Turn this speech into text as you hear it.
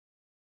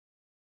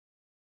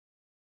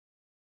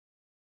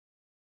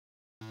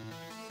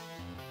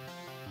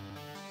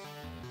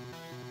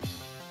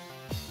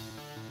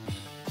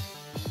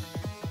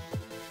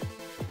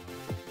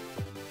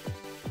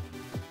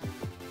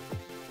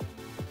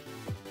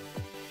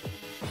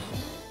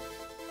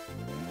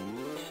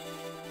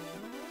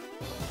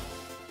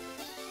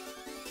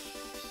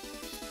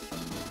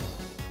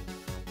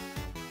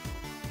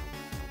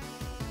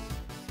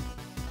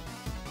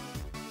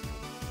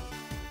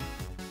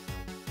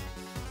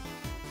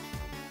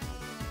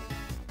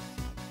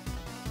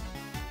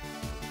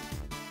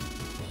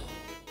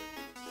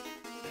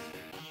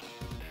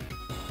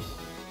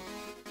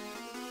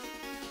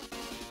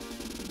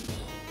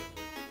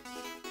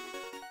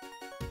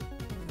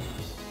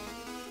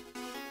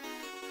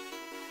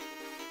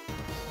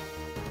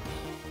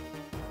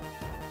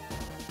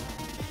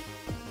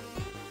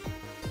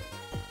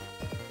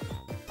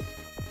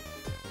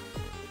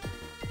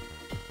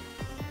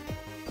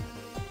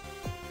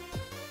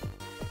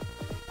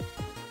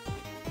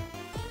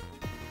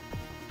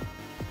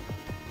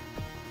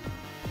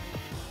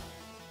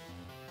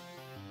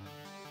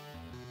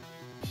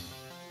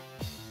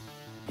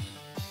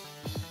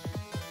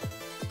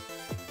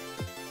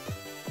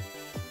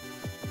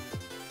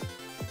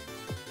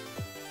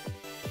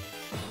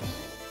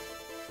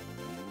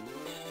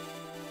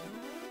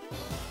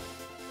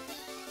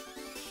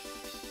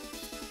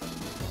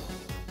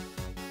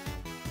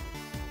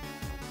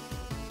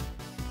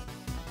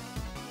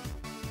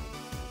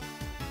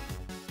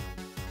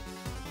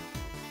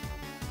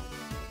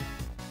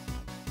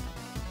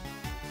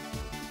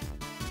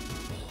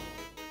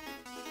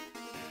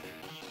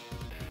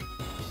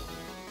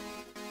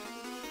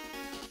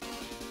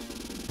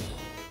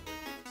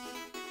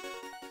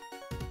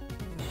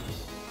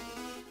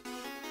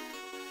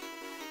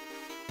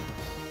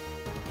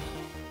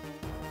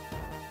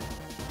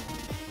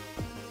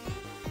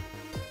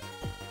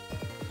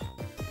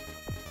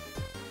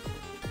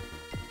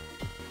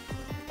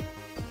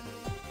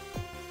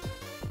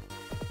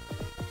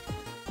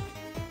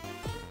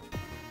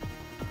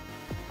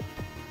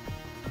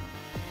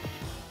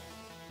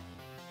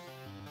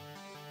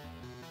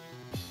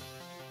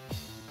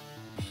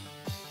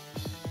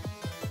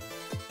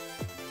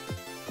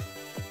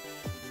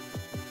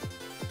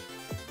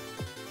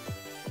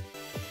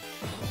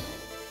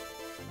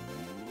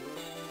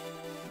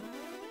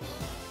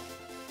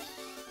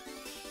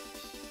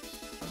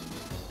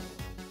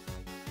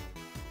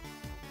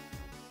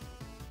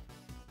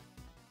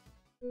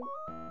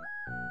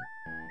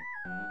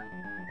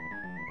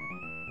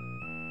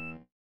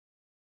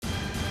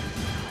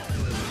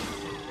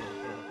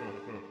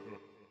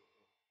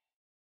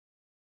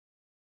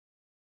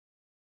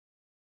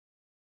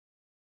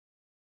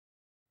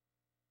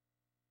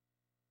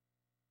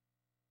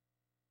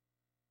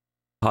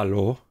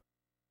Hello?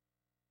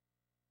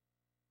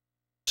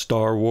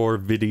 Star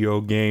Wars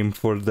video game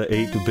for the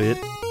 8-bit.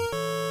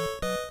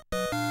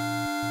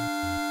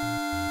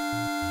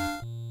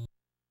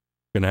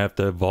 Gonna have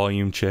to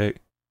volume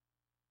check.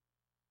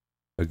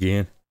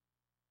 Again.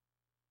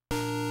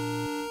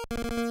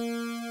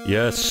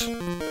 Yes.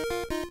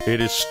 It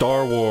is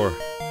Star Wars.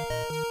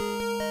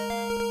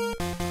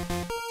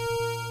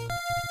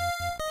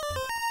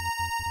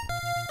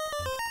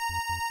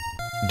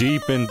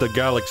 Deep in the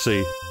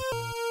galaxy,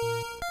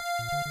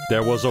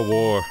 there was a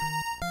war.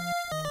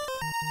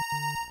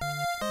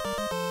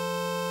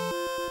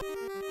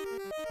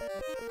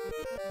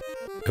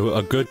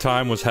 A good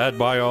time was had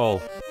by all.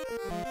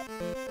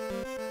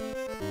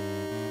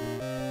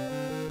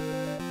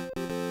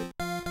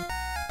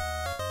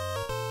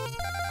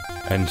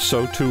 And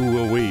so too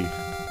will we.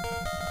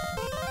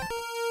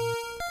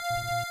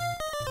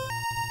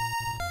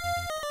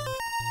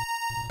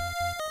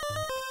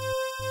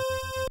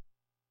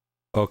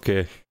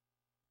 Okay.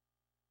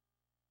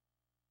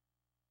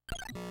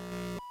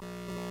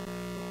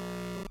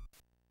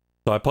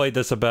 So I played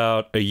this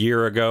about a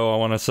year ago, I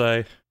want to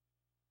say.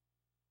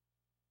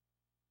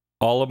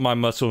 All of my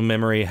muscle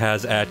memory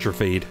has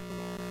atrophied.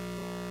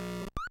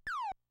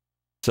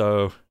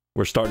 So,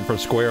 we're starting from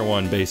square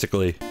one,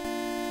 basically.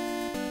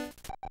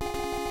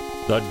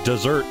 The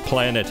desert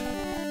planet.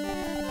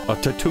 A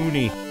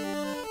Tatooine.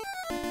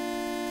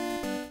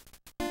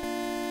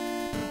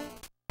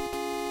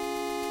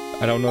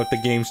 I don't know if the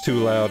game's too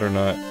loud or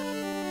not.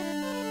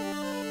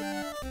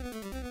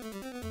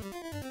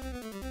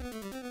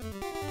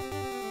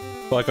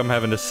 I feel like I'm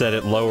having to set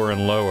it lower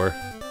and lower.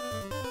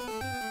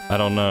 I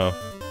don't know.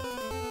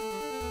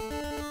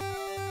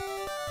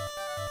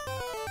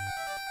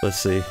 Let's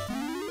see.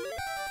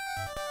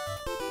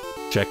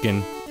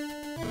 Checking.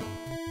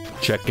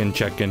 Checking,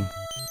 checking.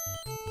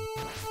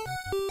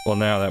 Well,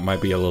 now that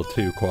might be a little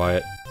too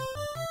quiet.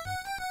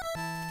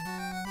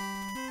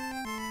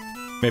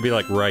 Maybe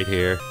like right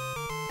here.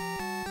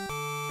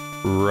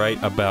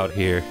 Right about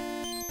here.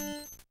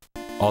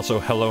 Also,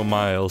 hello,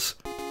 Miles.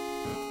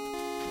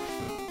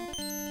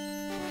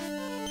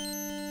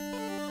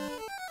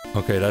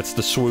 Okay, that's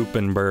the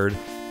swooping bird.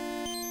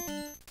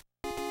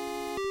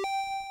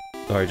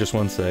 Sorry, just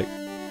one sec.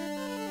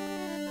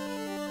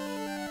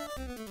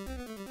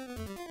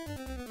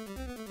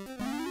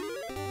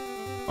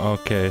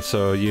 Okay,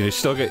 so you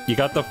still get- you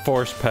got the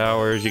force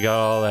powers, you got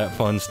all that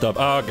fun stuff.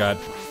 Oh god.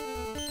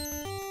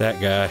 That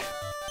guy.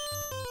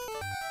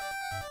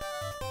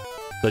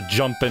 The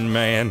jumping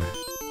man.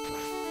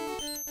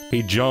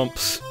 He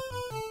jumps.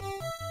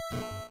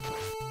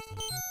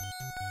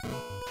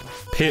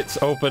 Pits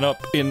open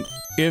up in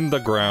the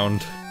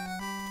ground.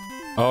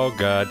 Oh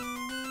god.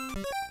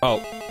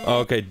 Oh,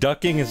 okay,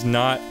 ducking is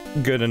not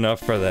good enough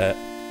for that.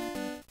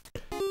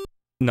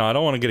 No, I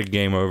don't want to get a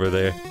game over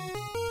there.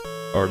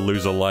 Or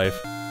lose a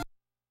life.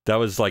 That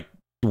was like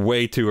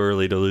way too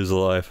early to lose a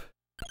life.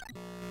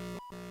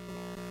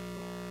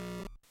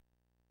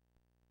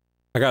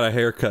 I got a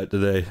haircut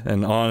today,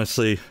 and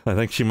honestly, I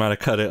think she might have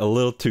cut it a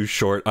little too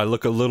short. I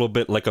look a little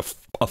bit like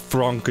a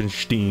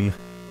Frankenstein.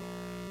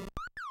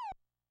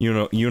 You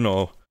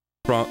know,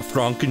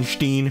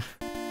 Frankenstein.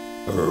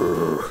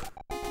 Urgh.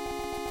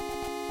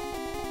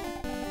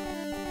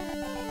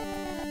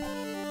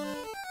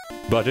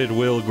 But it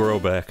will grow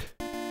back.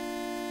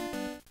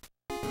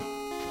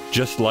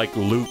 Just like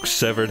Luke's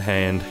severed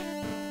hand,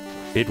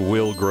 it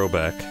will grow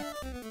back.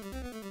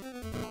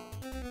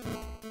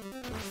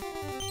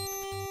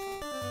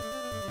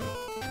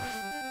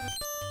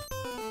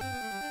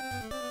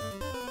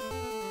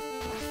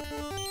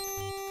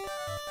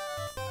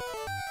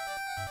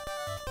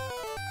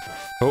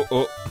 Oh,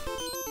 oh.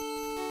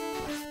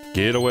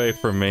 Get away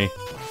from me.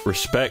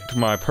 Respect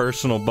my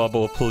personal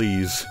bubble,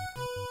 please.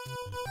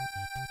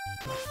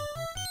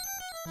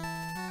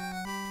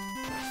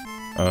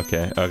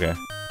 Okay, okay.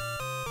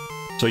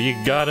 So you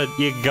gotta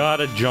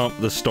jump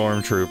the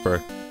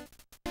stormtrooper.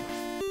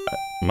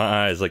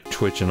 My eye's like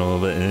twitching a little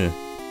bit.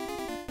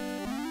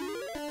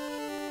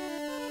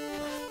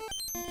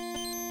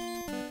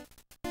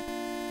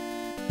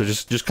 So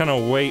just kind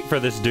of wait for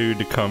this dude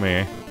to come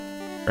here,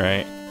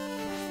 right?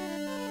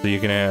 So you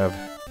can have.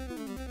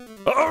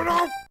 Oh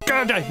no!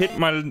 God, I hit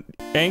my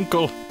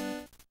ankle.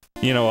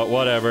 You know what?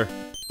 Whatever,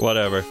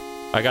 whatever.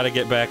 I gotta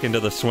get back into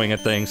the swing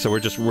of things. So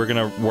we're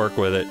gonna work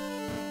with it.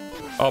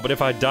 Oh, but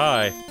if I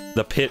die,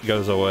 the pit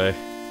goes away.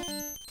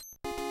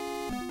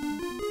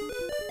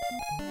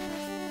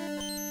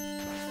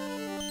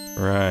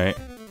 Right.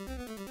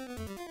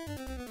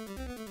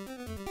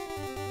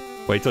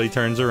 Wait till he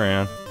turns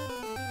around.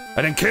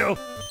 I didn't kill!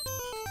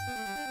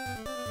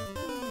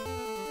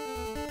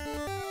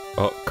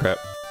 Oh, crap.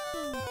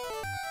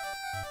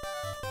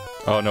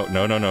 Oh, no,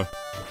 no, no, no.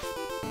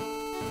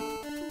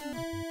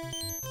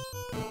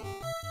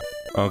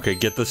 Okay,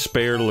 get the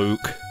spare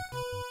Luke.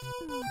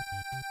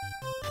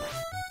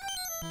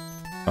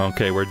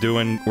 Okay, we're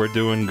doing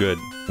good.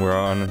 We're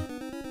on.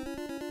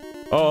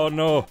 Oh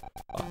no!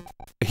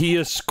 He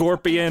is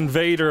Scorpion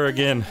Vader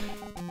again.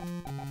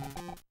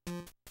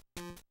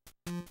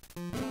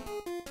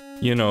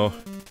 you know.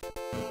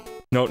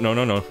 No, no,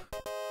 no, no.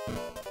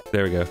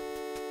 There we go.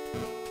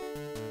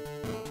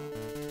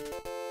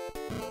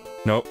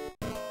 Nope.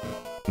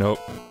 Nope.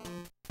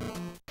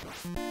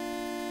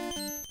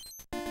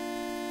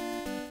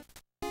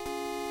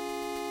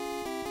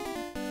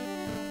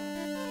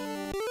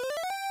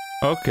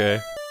 Okay.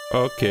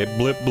 Okay,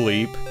 blip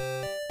bleep.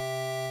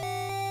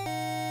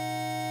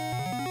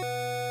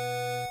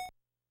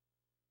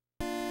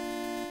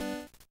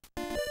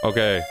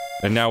 Okay,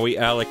 and now we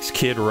Alex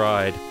Kidd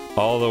ride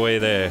all the way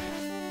there.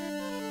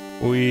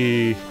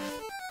 We...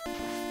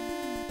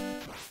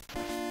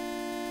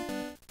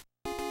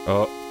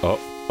 Oh, oh,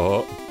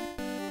 oh.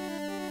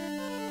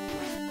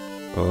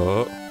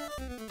 Oh.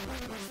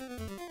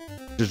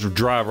 Just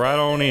drive right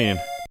on in.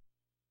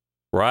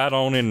 Right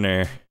on in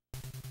there.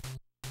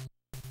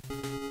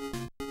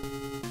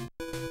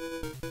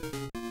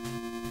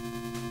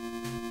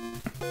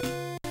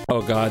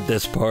 Oh god,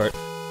 this part.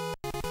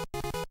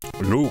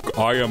 Luke,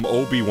 I am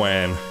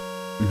Obi-Wan.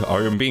 I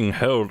am being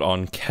held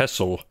on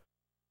Kessel.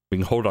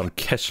 Being held on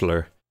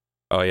Kessler.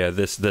 Oh yeah,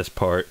 this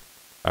part.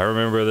 I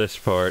remember this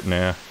part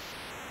now.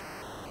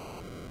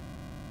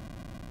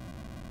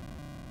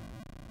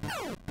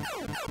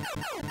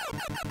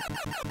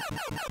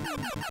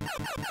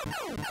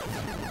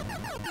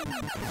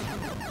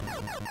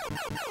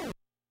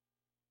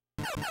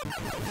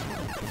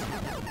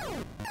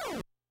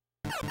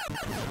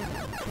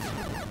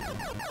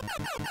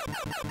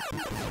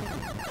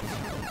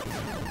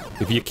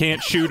 If you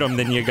can't shoot them,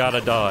 then you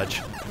gotta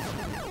dodge.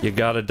 You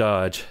gotta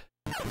dodge.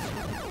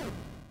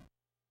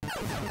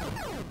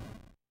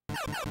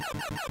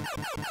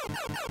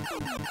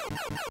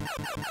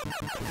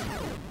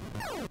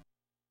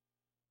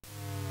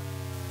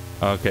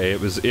 Okay,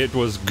 it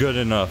was good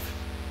enough.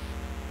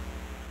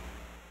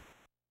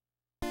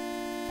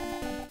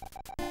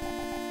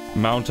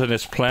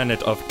 Mountainous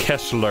planet of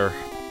Kessler.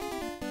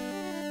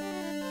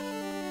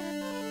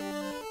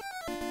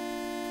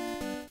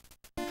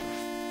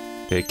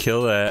 Okay,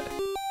 kill that.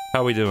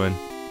 How we doing?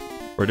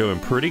 We're doing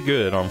pretty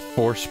good on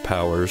force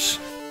powers.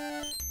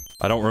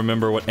 I don't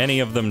remember what any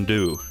of them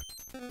do.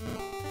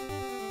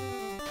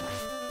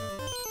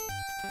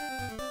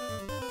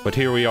 But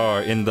here we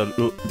are in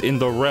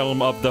the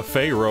realm of the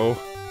Pharaoh.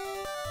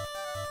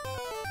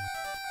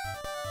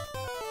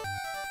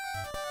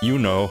 You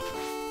know.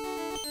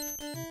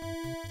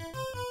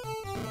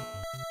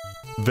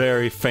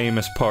 Very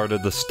famous part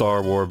of the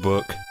Star Wars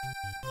book.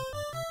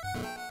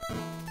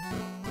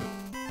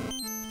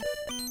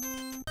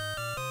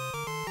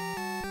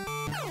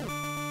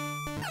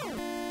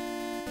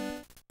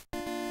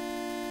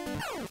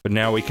 But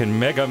now we can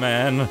Mega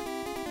Man.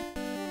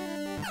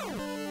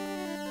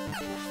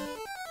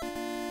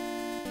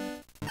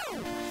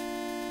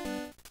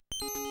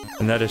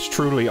 And that is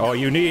truly all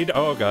you need.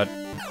 Oh god.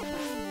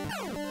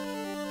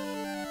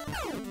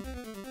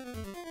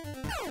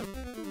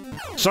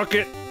 Suck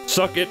it!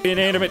 Suck it,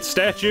 inanimate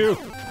statue!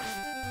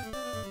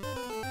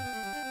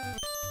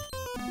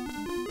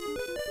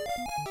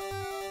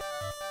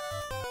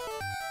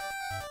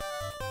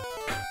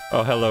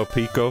 Oh, hello,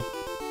 Pico.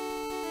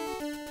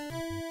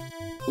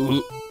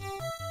 Ooh.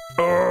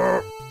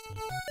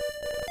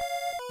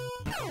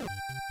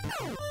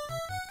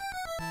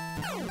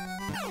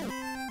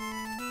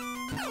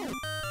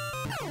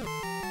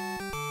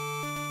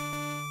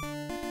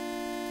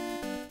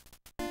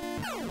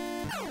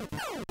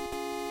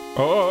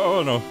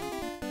 Oh no.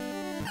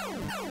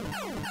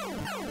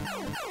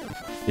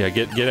 Yeah,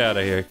 get out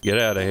of here. Get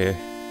out of here.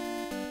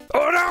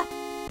 Oh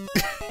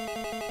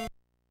no!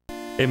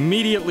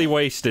 Immediately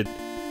wasted.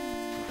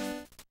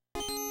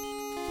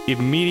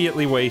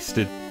 Immediately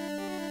wasted.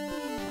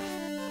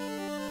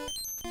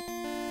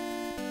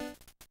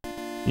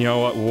 You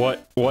know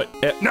what?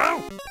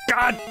 No!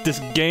 God! This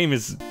game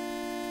is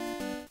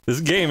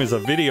a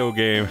video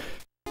game.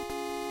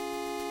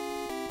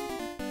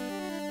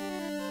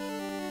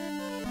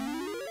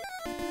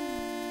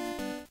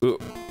 Ooh.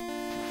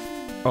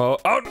 Oh,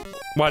 no.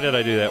 Why did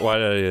I do that? Why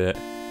did I do that?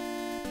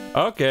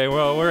 Okay,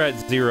 well, we're at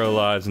 0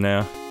 lives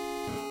now.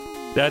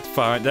 That's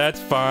fine,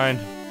 that's fine.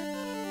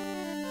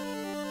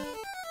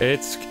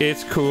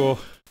 It's cool.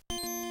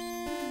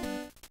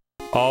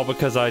 All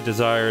because I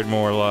desired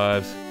more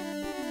lives.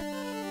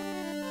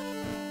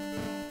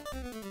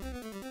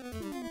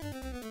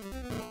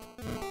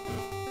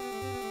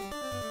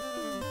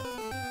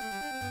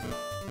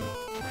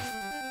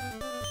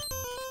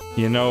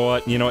 You know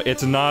what? You know,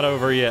 it's not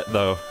over yet,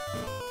 though.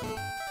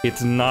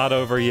 It's not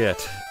over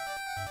yet.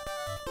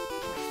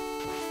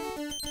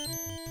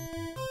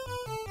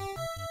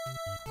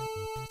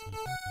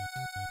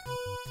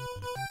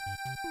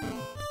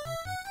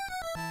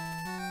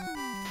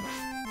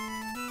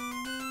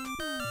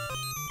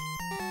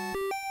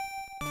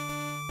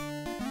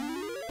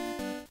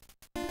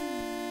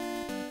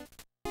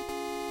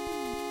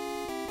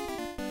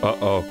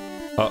 Uh-oh.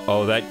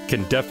 Uh-oh, that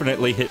can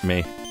definitely hit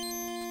me.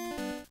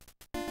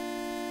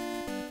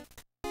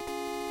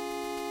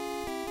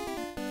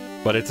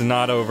 But it's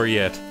not over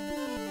yet.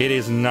 It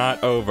is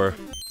not over.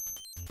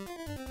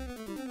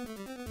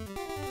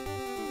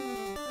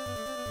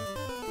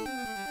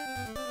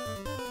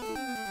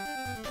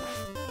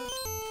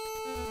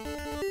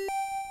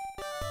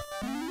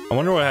 I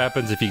wonder what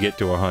happens if you get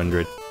to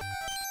 100.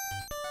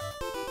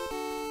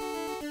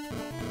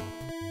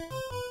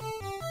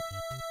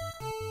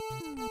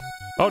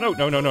 Oh, no,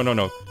 no, no, no, no,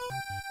 no.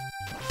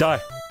 Die.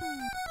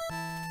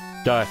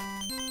 Die.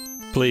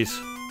 Please.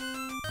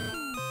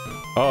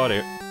 Oh,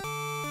 dear.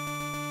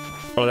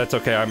 Oh, that's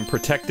okay. I'm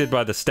protected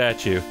by the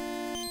statue.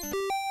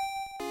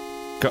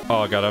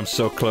 Oh, God, I'm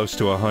so close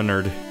to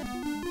 100.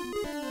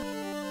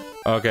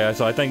 Okay,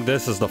 so I think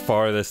this is the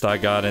farthest I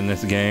got in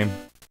this game.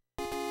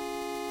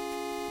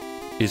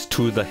 Is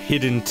to the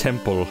hidden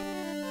temple.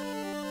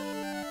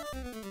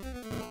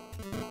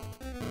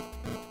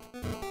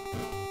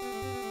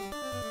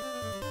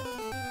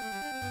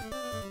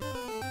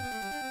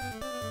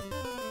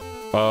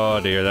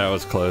 Oh dear, that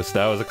was close.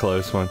 That was a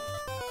close one.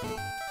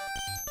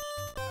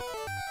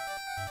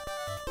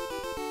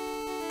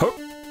 Oh.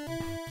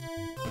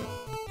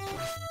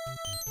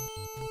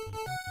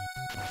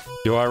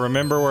 Do I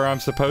remember where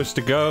I'm supposed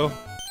to go?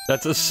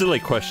 That's a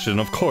silly question.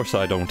 Of course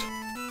I don't.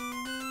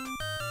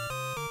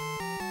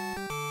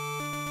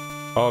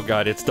 Oh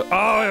god, it's the-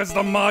 oh, it's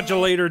the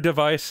modulator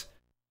device!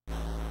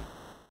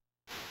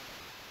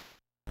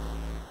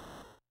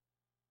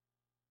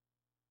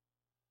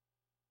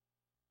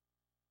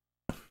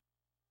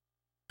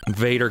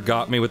 Vader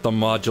got me with the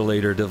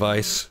modulator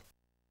device.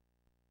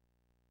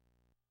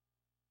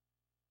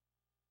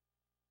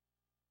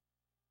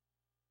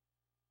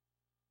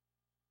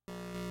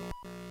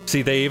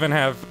 See, they even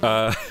have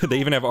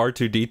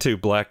R2-D2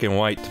 black and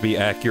white to be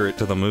accurate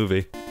to the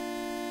movie.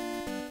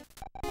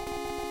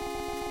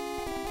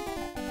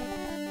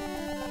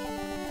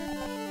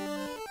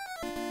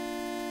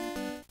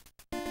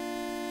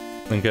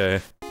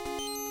 Okay.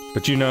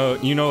 But you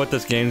know what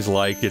this game's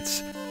like.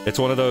 It's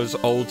one of those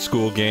old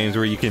school games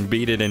where you can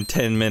beat it in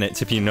 10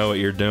 minutes if you know what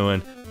you're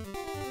doing.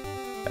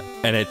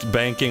 And it's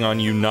banking on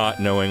you not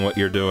knowing what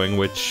you're doing,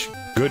 which,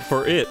 good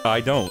for it,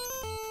 I don't.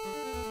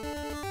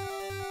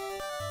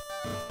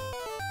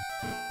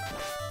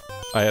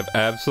 I have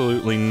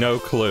absolutely no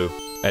clue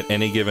at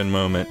any given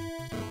moment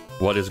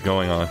what is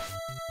going on.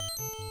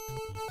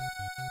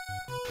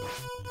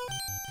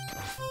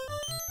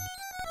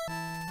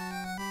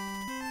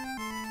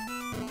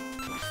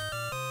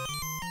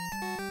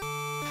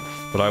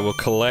 But I will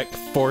collect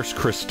force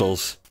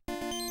crystals.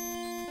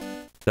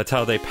 That's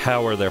how they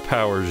power their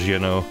powers, you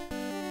know.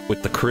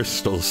 With the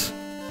crystals.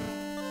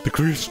 The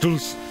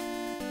crystals!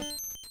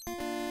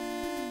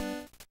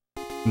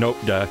 Nope,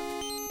 die.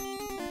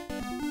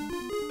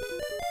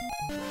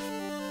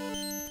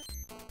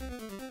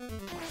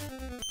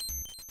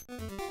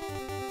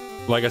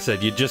 Like I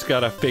said, you just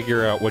gotta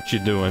figure out what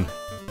you're doing.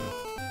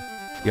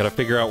 You gotta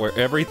figure out where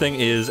everything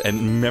is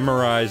and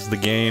memorize the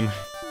game.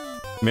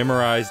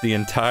 Memorize the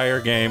entire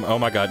game. Oh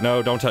my god,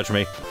 no, don't touch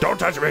me. Don't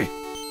touch me!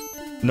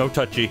 No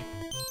touchy.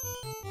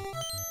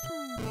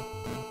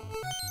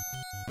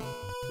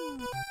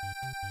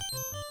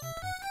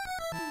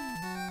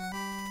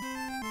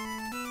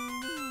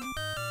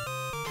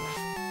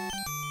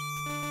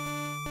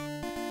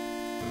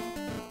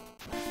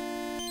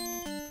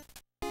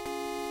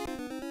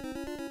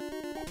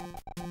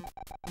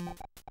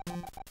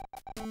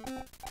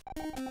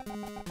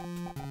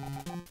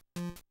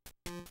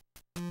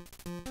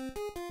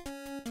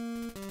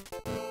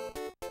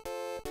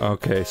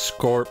 Okay,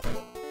 Scorp.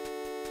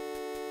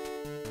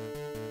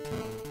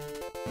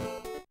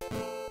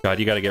 God,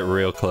 you gotta get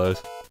real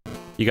close.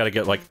 You gotta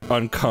get, like,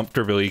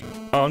 uncomfortably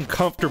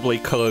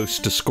close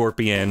to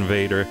Scorpion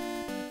Vader.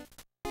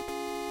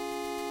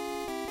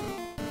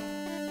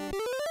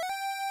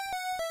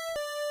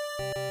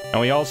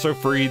 And we also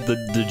freed the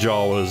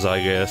Jawas,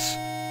 I guess.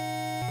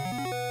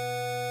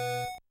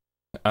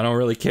 I don't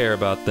really care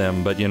about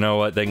them, but you know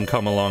what? They can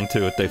come along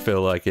too if they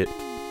feel like it.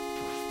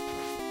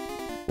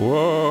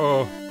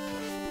 Whoa!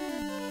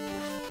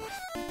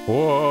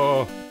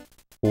 Whoa!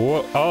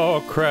 Whoa!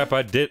 Oh crap!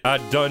 I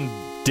done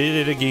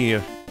did it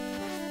again.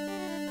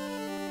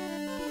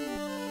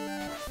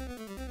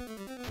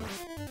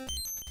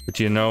 But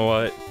you know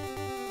what?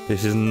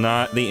 This is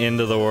not the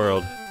end of the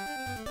world.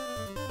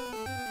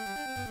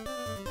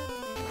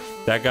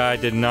 That guy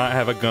did not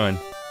have a gun.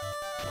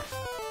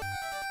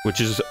 Which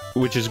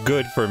is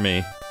good for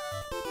me.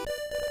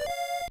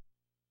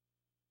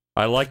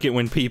 I like it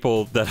when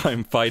people that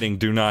I'm fighting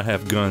do not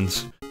have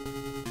guns.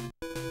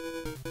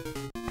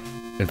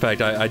 In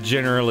fact, I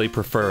generally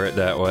prefer it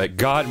that way.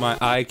 God, my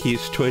eye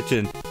keeps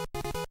twitching.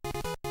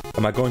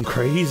 Am I going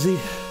crazy?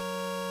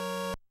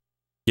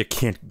 You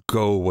can't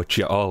go what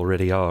you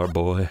already are,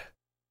 boy.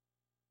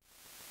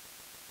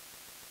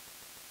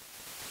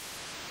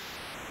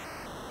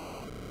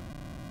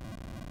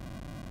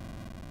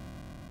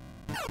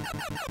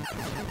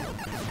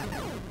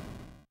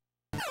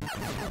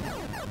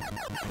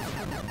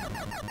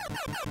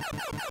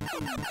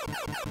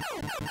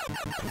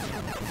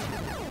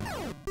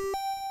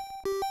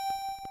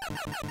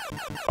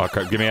 Oh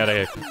crap, get me out of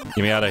here.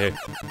 Get me out of here.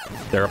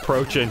 They're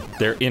approaching.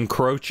 They're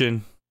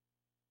encroaching.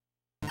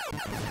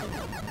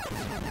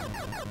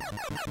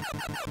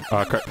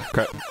 Oh crap,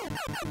 crap.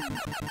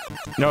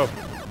 No.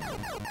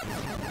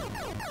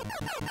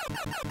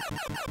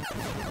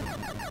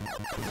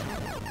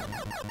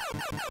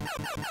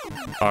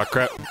 Aw,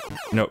 crap.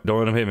 No, don't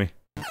let him hit me.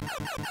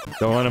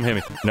 Don't let him hit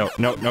me. No,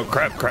 no, no,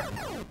 crap, crap.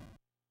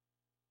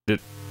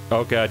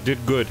 Okay, I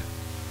did good.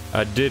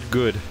 I did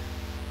good.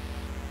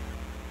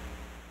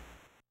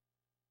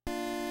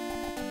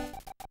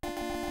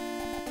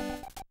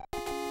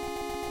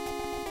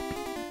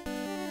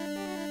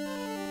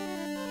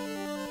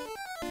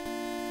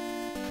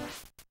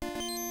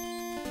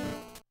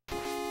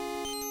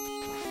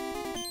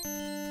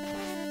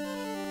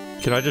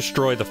 Can I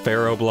destroy the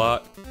Pharaoh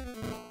block?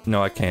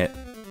 No, I can't.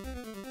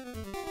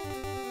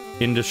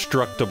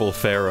 Indestructible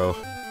Pharaoh.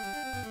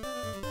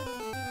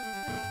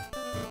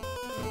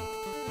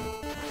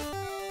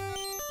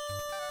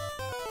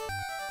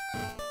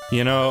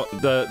 You know,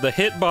 the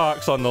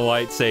hitbox on the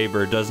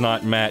lightsaber does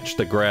not match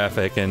the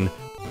graphic, and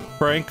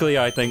frankly,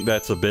 I think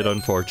that's a bit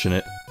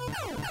unfortunate.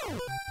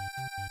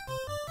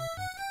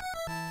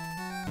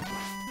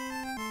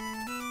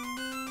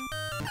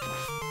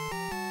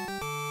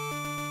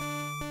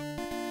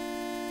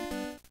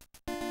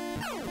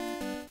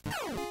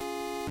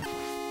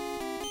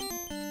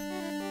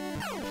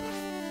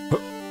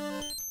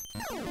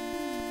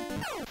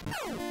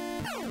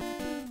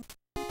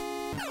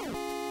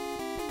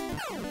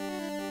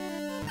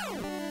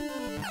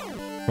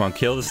 Come on,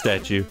 kill the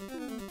statue.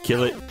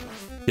 Kill it.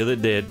 Kill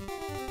it dead.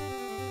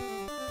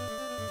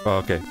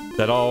 Oh, okay.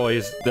 That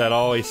always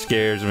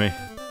scares me.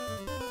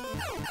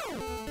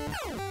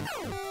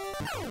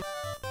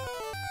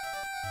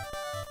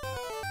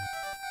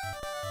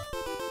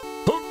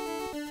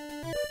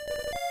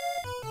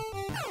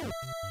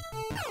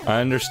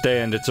 I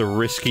understand it's a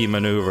risky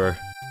maneuver,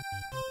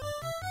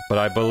 but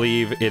I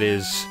believe it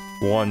is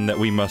one that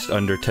we must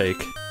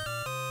undertake.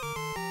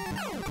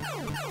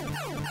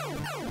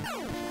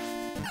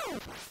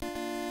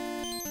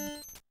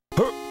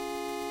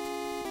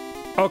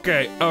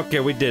 Okay, okay,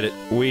 we did it.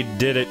 We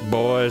did it,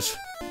 boys.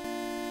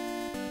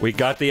 We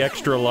got the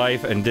extra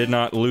life and did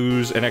not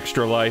lose an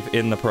extra life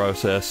in the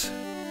process.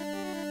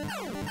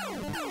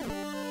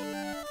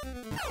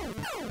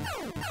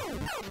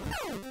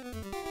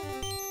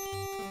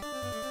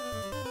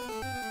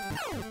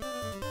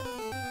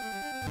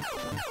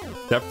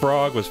 That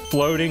frog was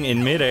floating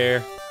in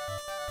midair.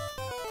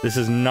 This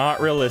is not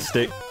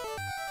realistic.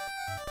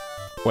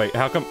 Wait,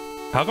 how come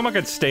I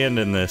can stand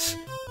in this?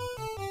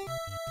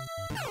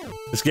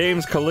 This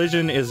game's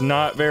collision is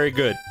not very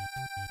good.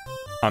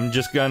 I'm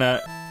just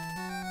gonna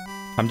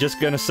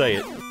say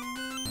it.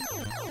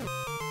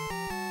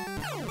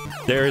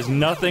 There is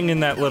nothing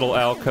in that little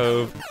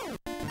alcove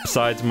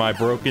besides my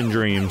broken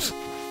dreams.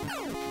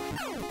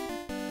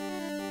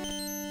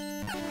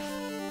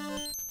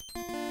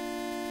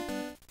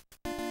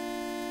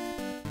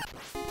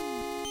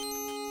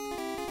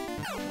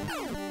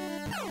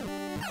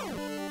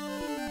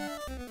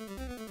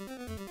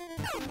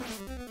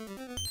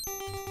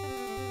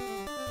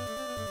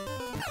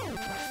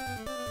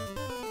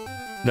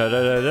 Da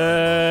da da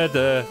da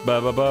da ba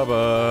ba ba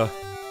ba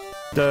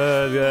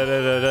da da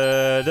da da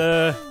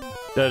da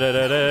da da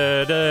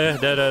da da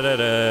da da da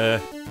da.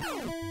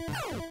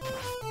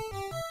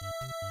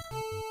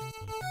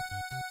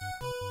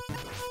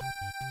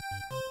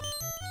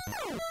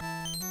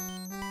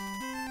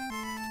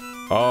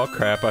 Oh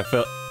crap, I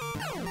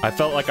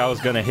felt like I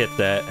was gonna hit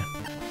that.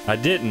 I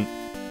didn't,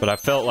 but I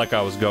felt like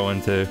I was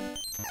going to.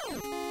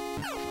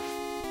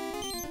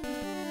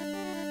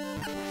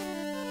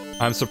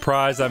 I'm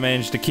surprised I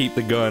managed to keep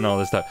the gun all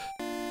this time.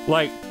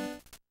 Like,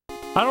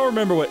 I don't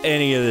remember what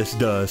any of this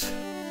does.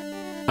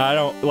 I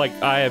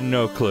have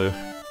no clue.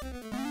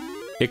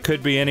 It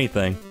could be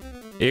anything.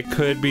 It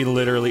could be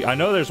literally... I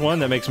know there's one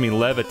that makes me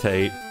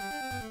levitate.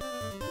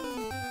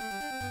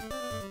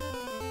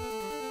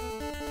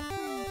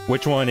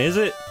 Which one is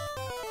it?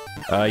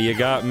 You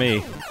got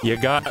me. You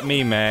got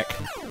me, Mac.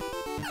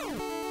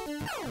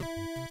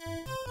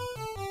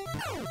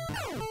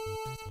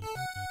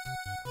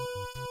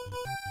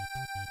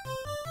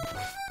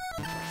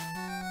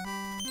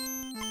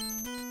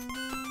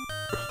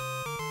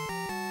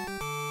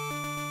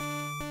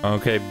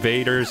 Okay,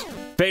 Vader's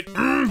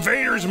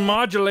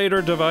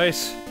modulator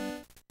device.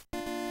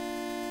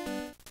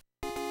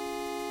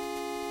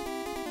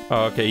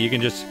 Oh, okay, you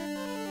can just...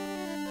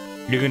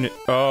 You can...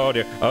 Oh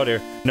dear, oh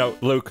dear. No,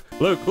 Luke,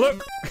 Luke,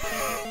 Luke!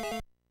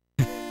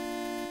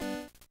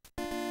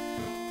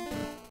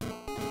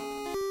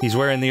 He's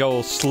wearing the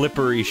old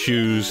slippery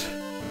shoes.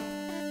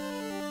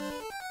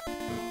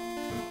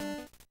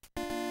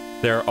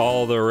 They're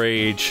all the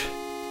rage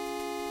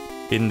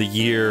in the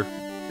year...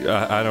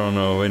 I don't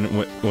know,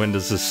 when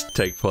does this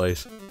take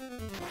place?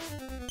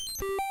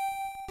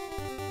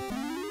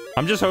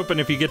 I'm just hoping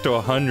if you get to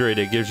 100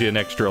 it gives you an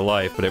extra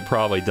life, but it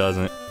probably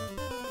doesn't.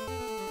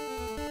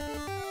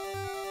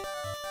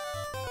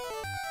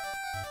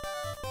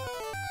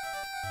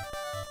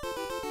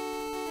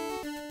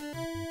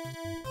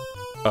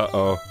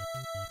 Uh-oh.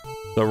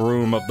 The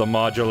room of the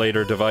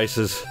modulator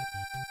devices.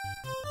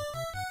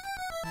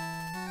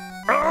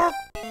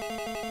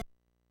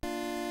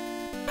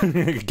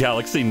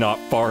 Galaxy not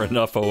far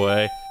enough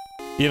away.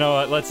 You know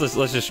what? Let's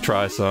just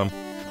try some.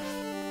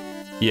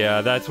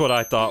 Yeah, that's what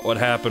I thought would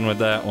happen with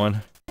that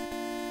one.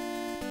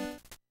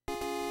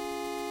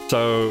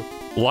 So,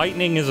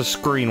 lightning is a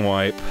screen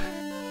wipe.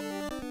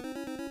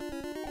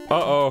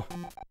 Uh-oh.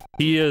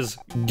 He is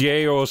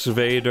Chaos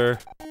Vader.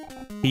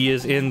 He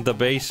is in the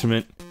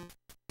basement.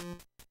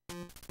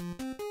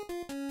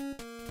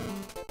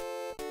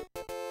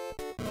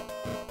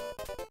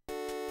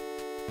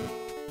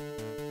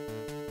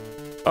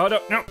 Oh,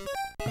 no, no.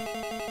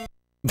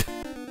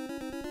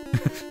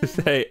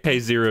 Hey,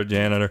 Zero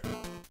Janitor.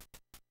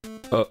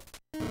 Oh.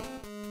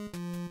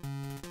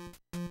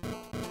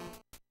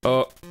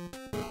 Oh.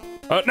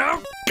 Oh,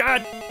 no!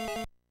 God!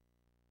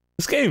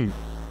 This game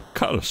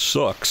kind of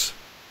sucks.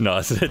 No,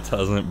 it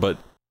doesn't, but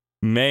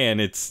man,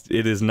 it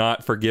is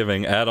not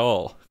forgiving at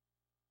all.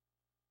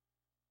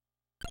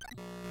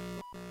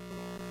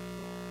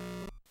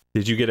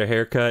 Did you get a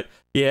haircut?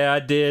 Yeah, I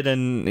did,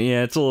 and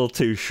yeah, it's a little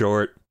too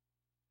short.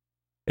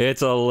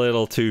 It's a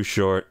little too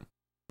short.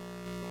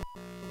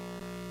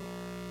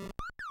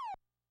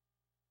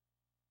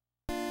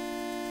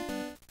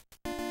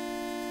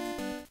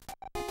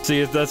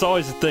 See, that's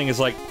always the thing, is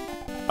like,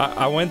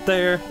 I went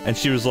there, and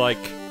she was like,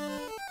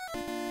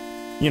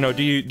 you know,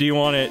 do you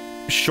want it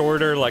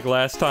shorter like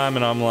last time?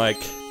 And I'm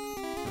like,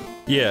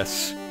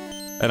 yes.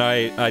 And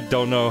I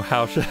don't know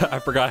how, I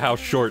forgot how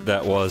short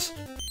that was.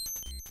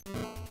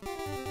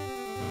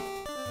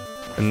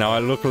 And now I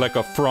look like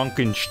a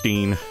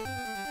Frankenstein.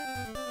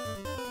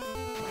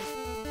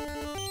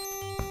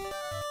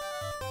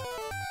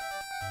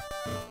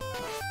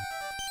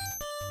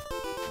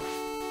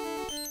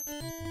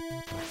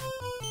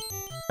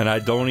 And I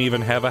don't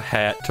even have a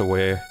hat to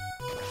wear.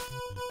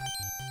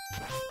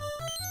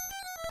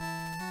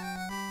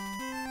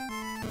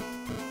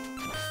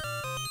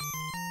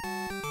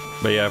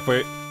 But yeah,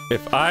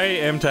 if I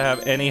am to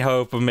have any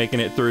hope of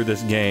making it through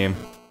this game,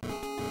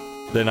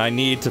 then I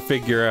need to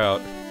figure out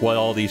what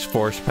all these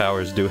force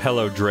powers do.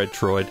 Hello,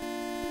 Dreadtroid.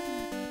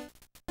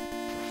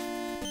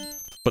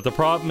 But the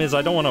problem is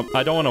I don't want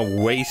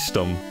to waste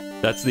them.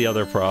 That's the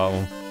other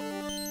problem.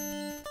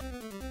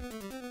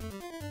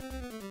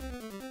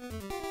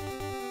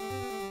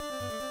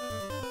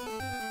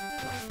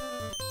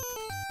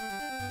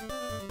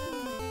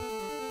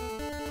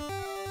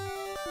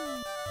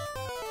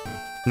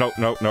 Nope,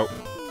 nope, nope.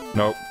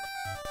 Nope.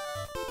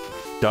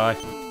 Die.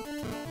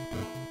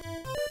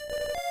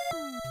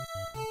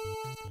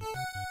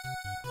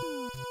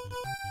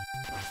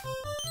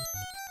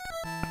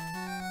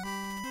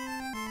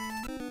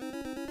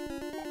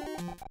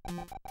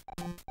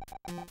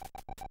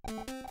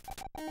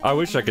 I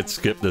wish I could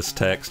skip this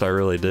text, I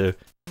really do.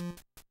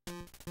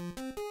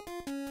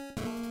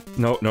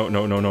 No, no,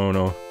 no, no, no,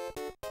 no.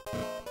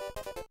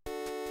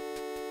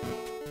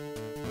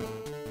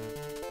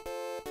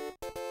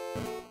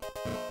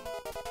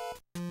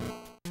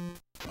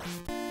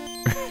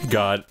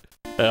 God,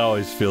 it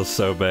always feels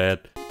so bad.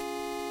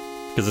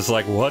 Because it's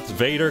like, what's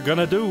Vader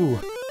gonna do?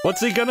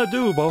 What's he gonna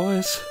do,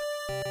 boys?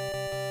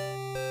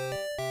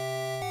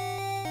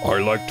 I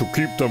like to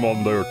keep them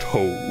on their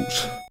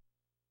toes.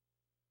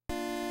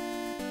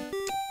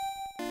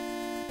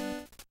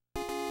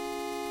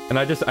 And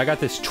I got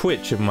this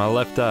twitch in my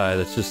left eye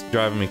that's just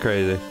driving me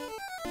crazy.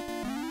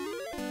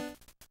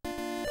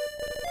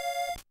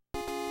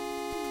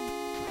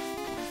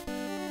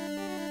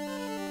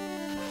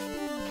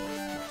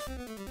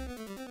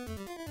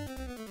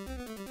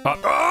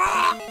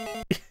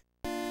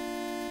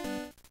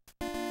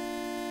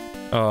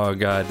 Oh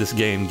god, this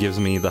game gives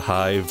me the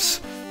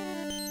hives.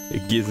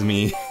 It gives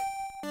me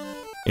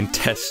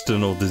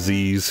intestinal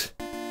disease.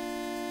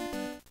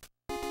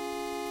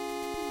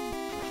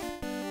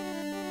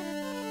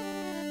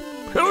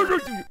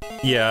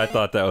 Yeah, I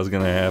thought that was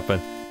gonna happen.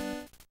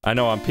 I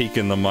know I'm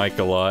peeking the mic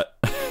a lot.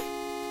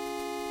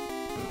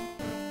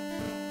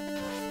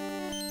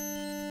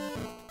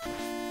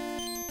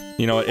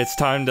 You know, it's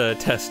time to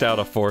test out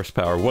a force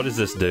power. What does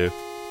this do?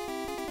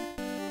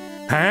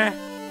 Huh?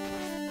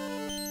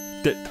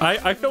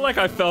 I feel like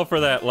I fell for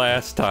that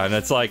last time.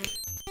 It's like...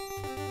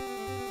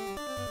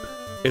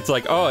 It's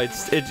like, oh,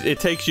 it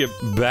takes you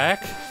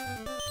back?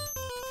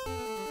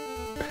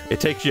 It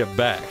takes you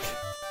back.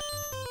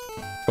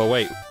 But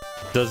wait,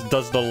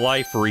 does the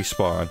life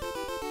respawn?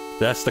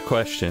 That's the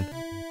question.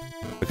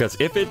 Because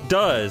if it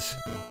does,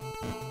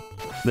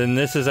 then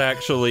this is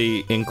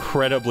actually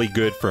incredibly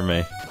good for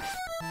me.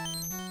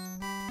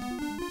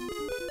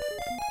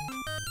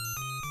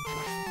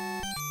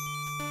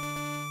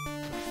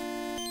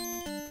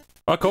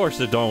 Of course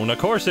it don't. Of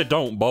course it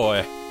don't,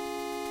 boy.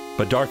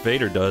 But Darth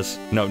Vader does.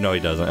 No, no, he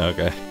doesn't.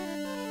 Okay.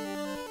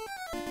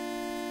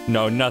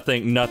 No,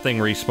 nothing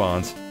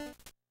respawns.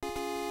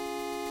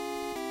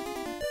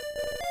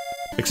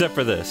 Except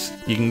for this.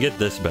 You can get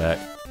this back.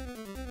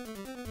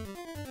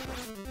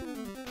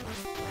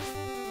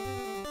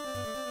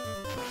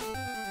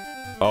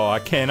 Oh, I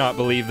cannot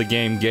believe the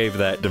game gave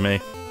that to me.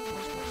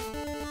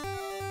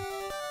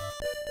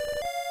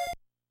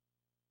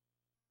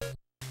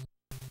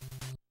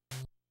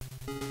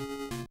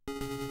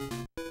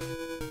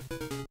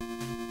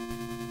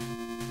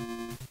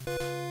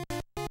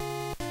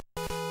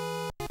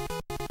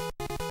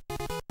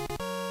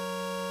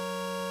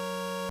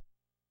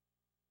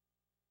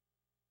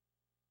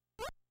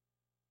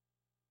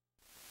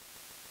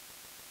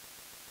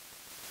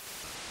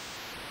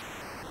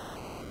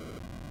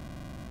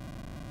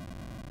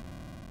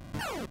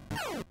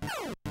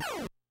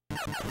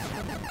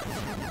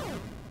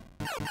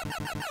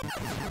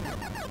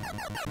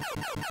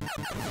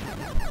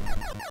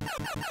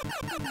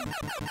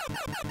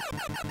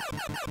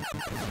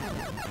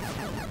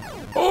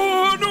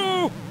 Oh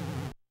no!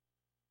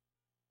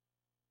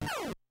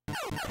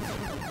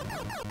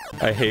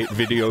 I hate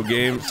video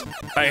games.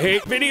 I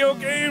hate video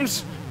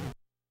games!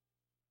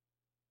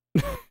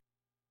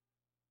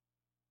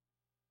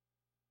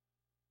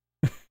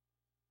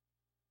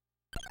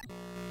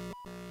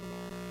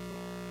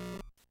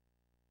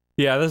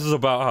 Yeah, this is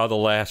about how the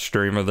last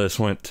stream of this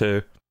went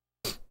too.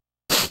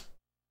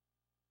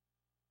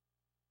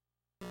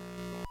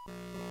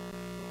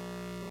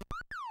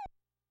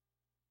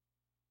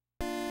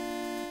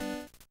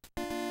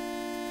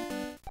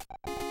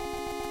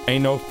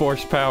 Ain't no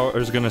force power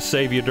is gonna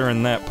save you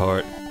during that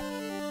part.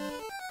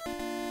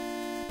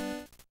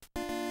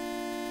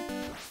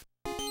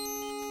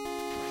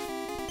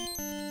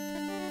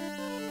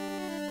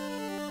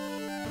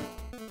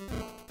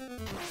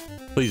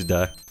 Please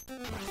die.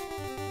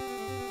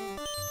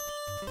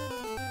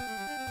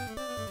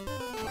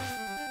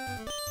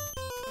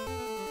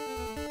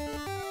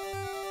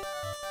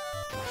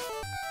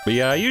 But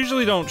yeah, I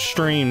usually don't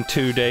stream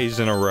 2 days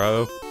in a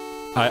row.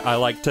 I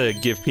like to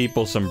give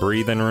people some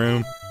breathing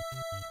room.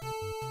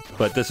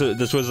 But this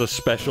was a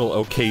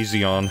special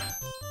occasion.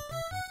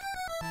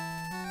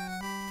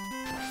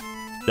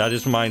 That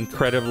is my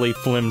incredibly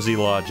flimsy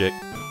logic.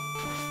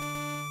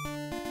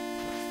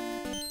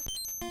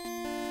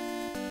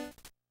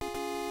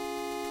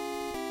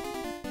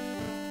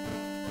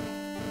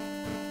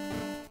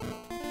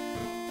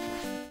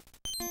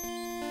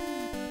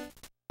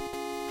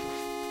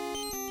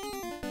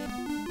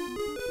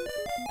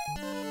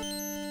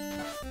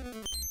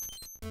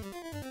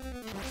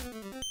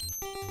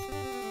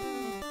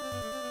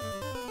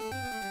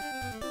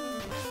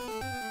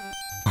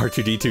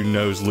 R2-D2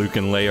 knows Luke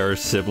and Leia are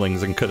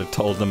siblings and could have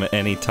told them at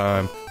any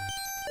time.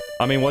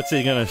 I mean, what's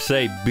he gonna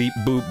say? Beep,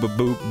 boop, ba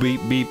boop,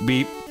 beep, beep,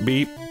 beep,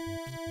 beep.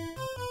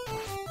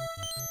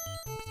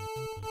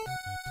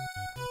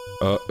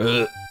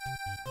 Ugh.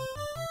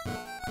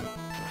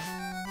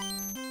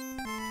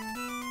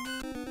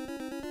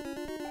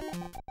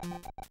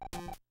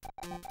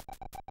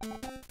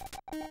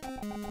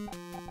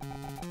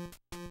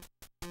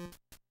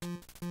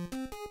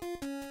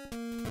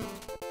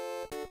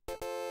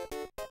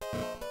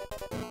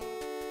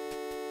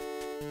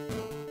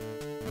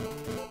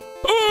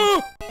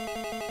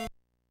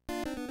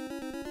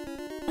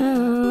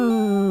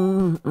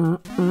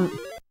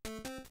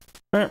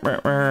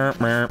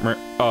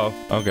 Oh,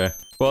 okay.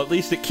 Well, at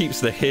least it keeps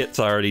the hits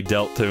I already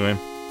dealt to him.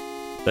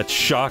 That's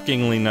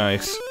shockingly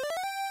nice.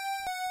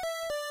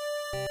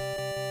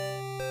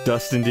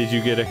 Dustin, did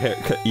you get a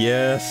haircut?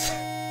 Yes.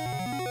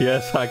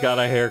 Yes, I got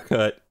a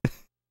haircut.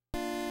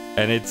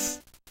 And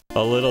it's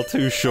a little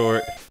too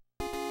short.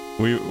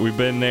 We've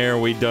been there,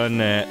 we done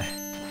that.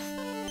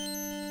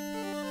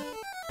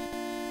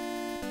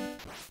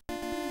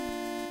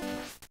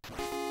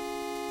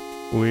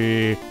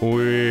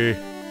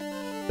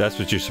 That's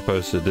what you're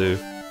supposed to do.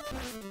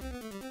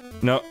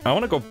 No, I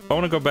wanna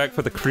go back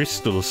for the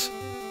crystals.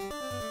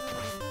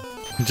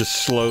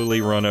 Just slowly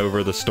run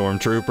over the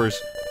stormtroopers.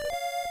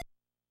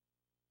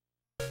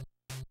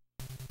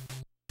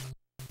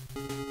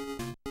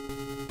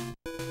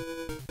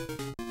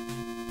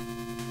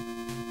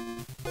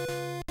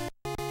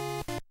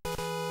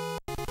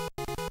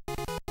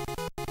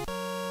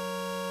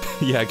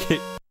 Yeah,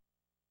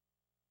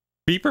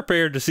 be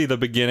prepared to see the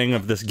beginning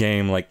of this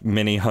game like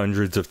many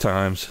hundreds of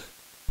times.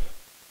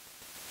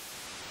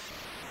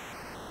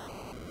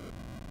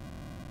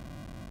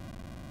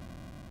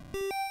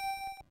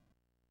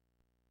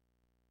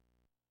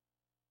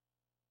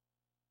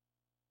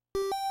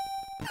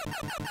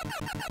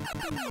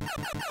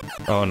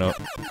 Oh no.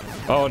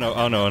 Oh no,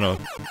 oh no, oh no.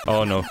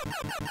 Oh no.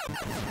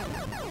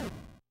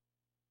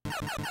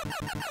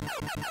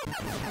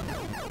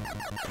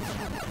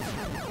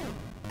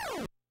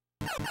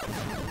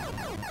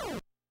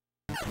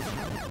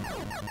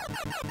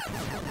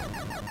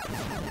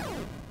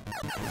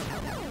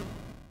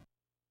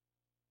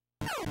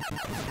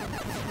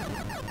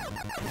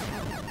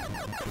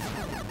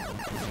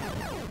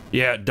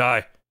 Yeah,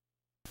 die.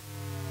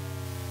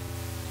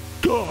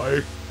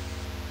 Die.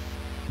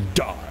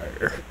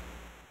 Die.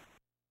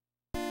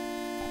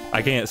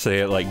 I can't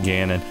say it like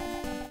Ganon.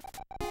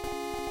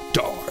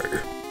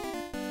 Die.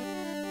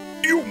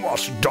 You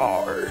must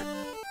die.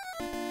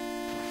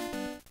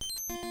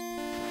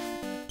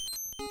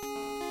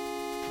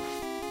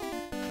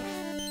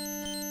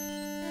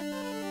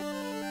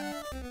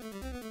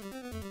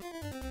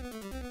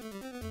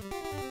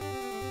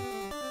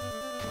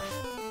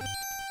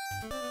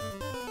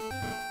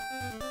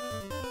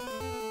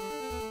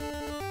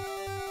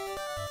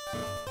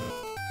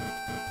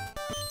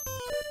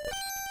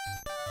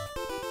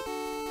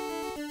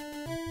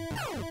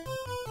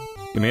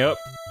 Get me up.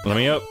 Let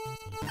me up.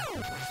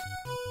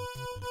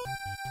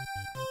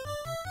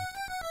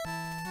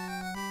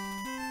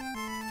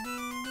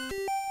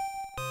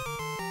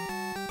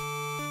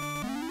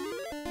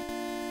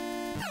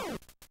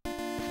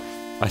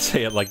 I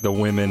say it like the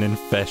women in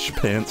Fesh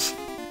Pence.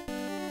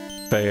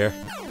 Fair.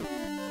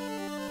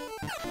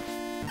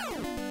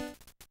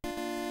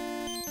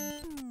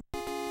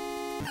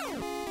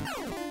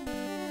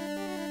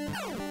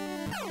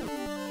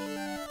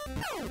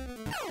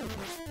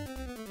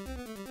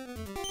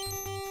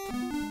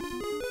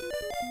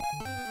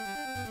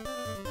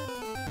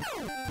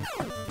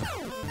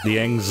 The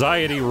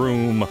anxiety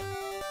room.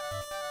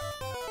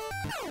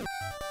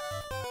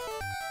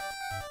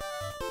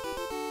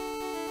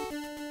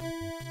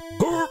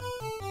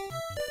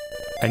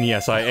 And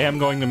yes, I am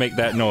going to make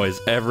that noise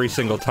every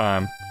single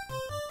time.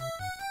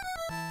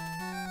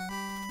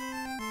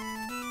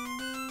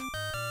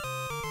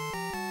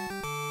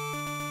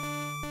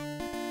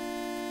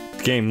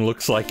 This game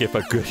looks like if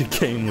a good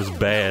game was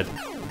bad.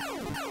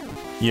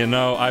 You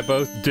know, I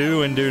both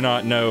do and do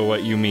not know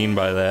what you mean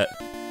by that.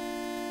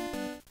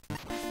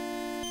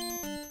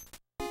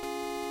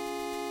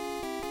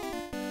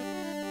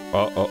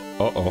 Uh-oh.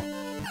 Oh!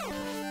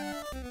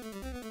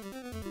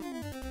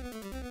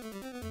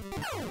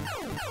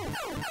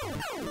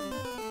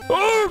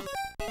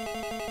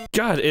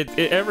 God,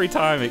 every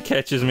time it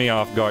catches me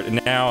off guard.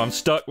 And now I'm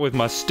stuck with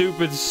my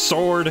stupid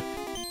sword.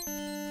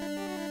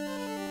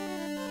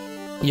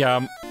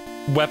 Yeah,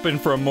 weapon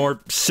for a more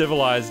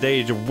civilized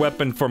age. A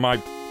weapon for my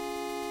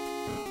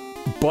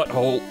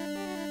butthole.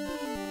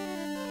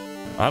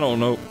 I don't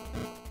know.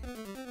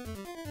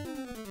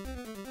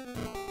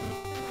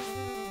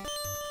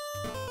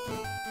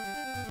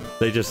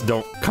 They just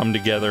don't come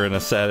together in a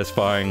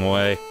satisfying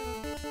way.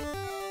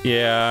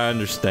 Yeah, I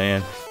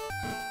understand.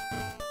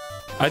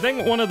 I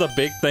think one of the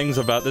big things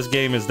about this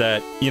game is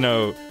that, you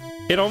know,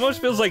 it almost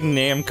feels like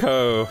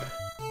Namco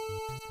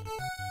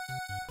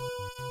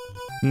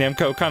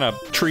kind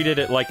of treated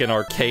it like an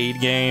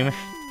arcade game.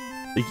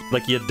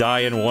 Like you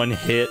die in one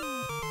hit.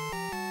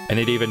 And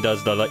it even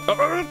does the like...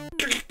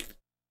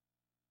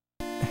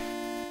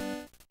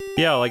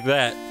 Yeah, like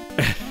that.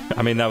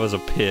 I mean, that was a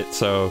pit,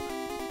 so...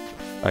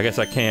 I guess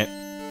I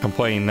can't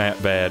complain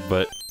that bad,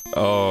 but...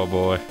 Oh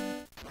boy.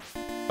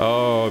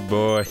 Oh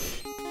boy.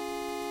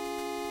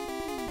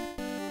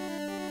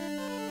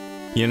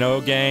 You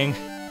know, gang,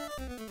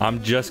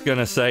 I'm just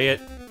gonna say it.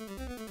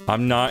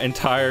 I'm not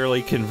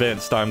entirely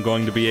convinced I'm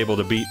going to be able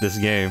to beat this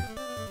game.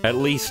 At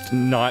least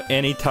not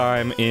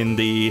anytime in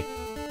the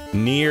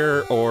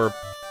near or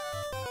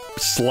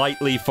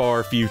slightly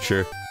far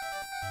future.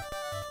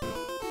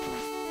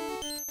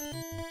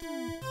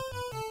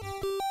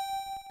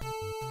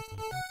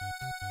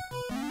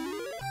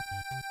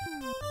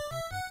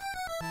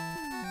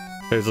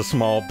 There's a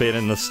small bit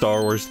in the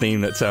Star Wars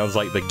theme that sounds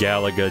like the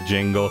Galaga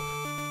jingle.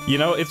 You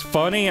know, it's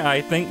funny,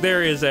 I think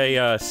there is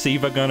a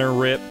Siva Gunner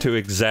rip to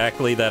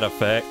exactly that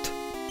effect.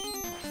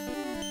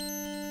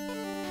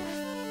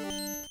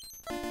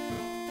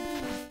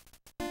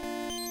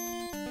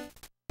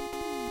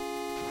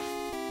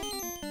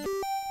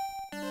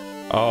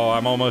 Oh,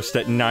 I'm almost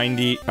at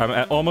 90,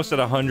 almost at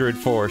 100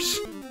 force.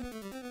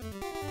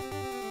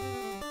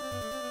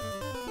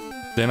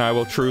 Then I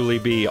will truly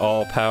be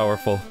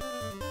all-powerful.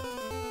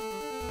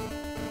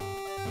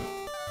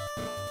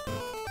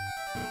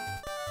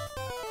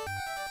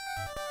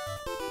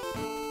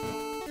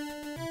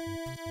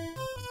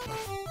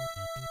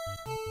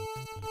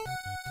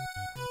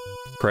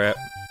 Crap.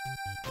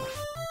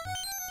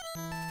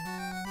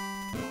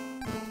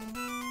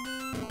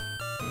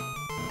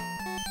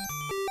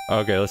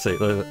 Okay, let's see.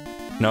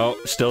 No,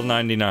 still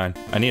 99.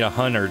 I need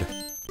 100.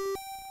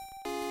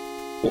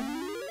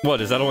 What,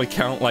 does that only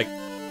count, like,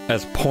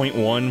 as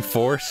 0.1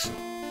 force?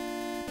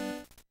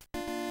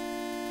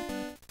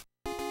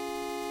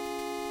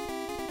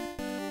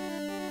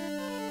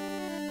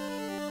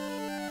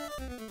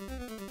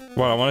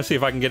 Well, I want to see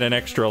if I can get an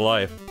extra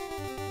life.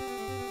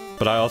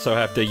 But I also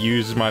have to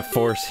use my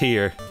force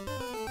here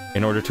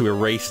in order to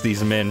erase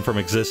these men from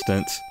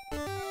existence.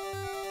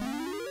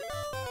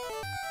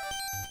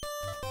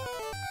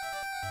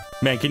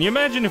 Man, can you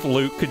imagine if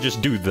Luke could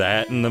just do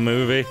that in the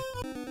movie?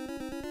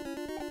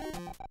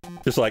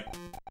 Just like...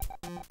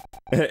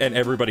 and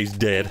everybody's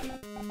dead.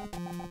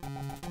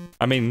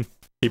 I mean,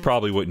 he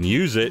probably wouldn't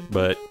use it,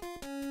 but...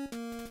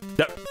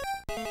 That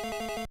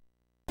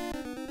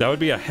would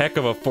be a heck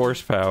of a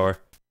force power.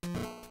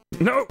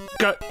 No!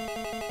 God!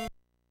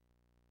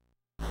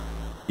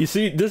 You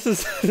see, this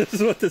is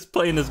what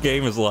playing this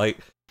game is like.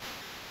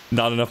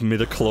 Not enough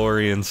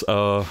midichlorians.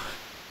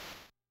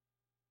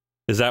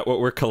 Is that what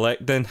we're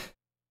collecting?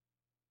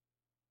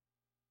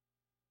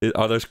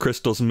 Are those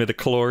crystals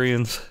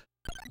midichlorians?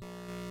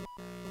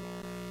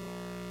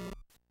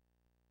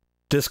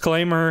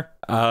 Disclaimer,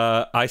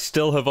 I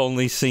still have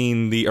only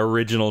seen the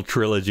original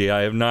trilogy.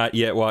 I have not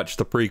yet watched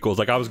the prequels.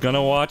 Like, I was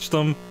gonna watch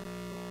them,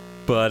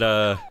 but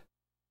I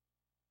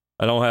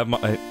don't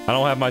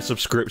have my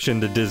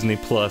subscription to Disney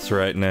Plus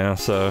right now,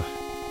 so...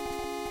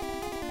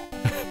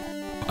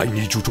 I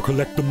need you to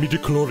collect the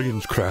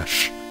midichlorians,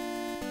 Crash.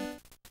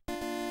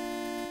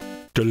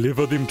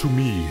 Deliver them to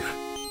me.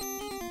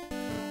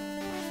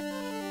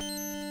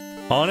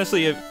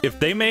 Honestly, if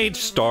they made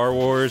Star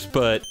Wars,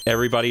 but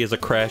everybody is a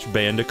Crash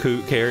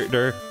Bandicoot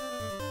character,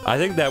 I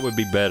think that would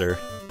be better.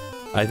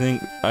 I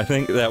think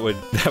that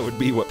would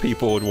be what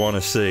people would want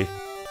to see.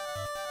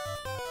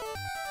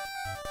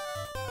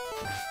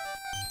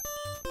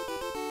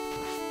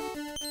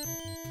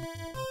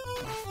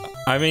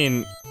 I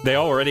mean, they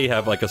already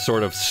have like a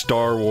sort of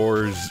Star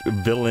Wars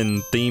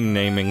villain theme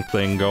naming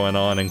thing going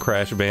on in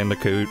Crash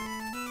Bandicoot.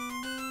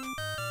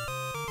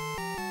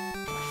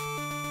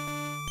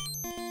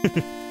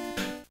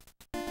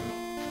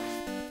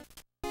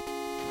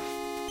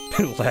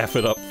 Laugh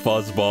it up,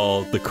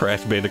 Fuzzball, the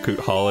Crash Bandicoot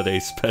Holiday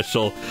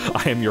Special.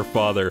 I am your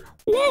father.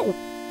 Whoa!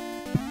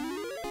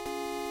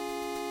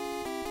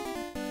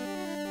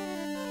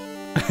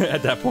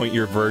 At that point,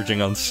 you're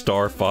verging on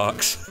Star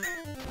Fox.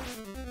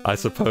 I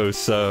suppose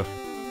so.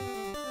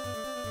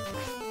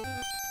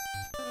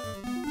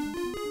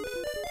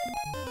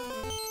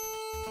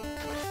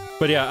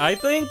 But yeah, I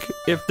think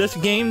if this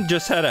game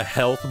just had a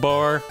health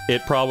bar,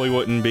 it probably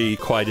wouldn't be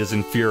quite as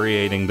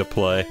infuriating to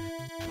play.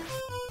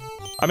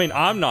 I mean,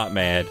 I'm not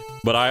mad,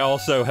 but I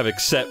also have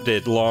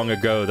accepted long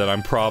ago that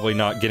I'm probably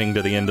not getting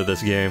to the end of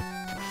this game.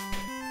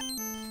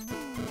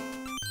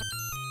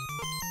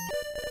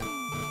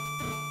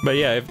 But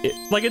yeah,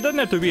 like, it doesn't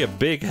have to be a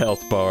big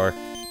health bar.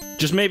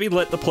 Just maybe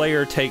let the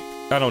player take,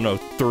 I don't know,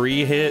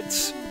 3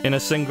 hits in a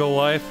single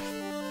life.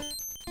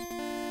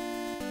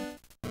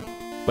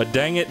 But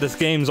dang it, this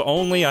game's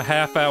only a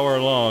half hour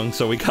long,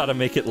 so we gotta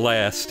make it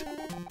last.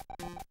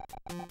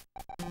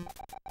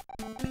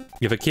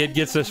 If a kid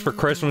gets this for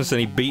Christmas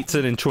and he beats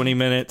it in 20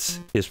 minutes,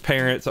 his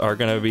parents are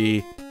gonna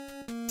be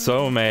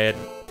so mad.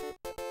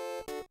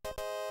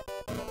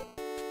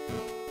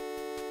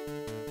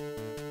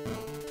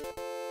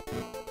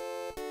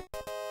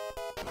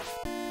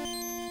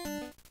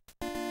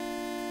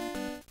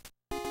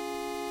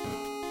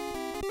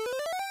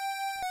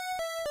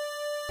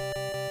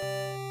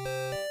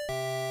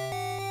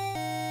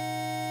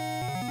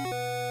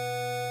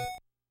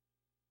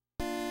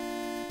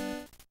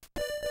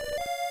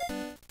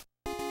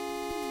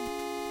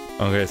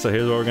 Okay, so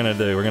here's what we're gonna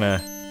do. We're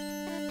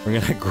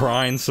gonna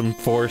grind some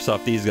force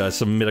off these guys,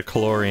 some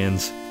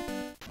midichlorians.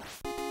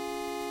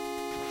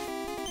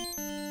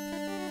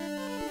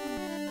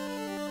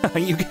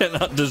 You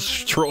cannot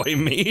destroy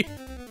me.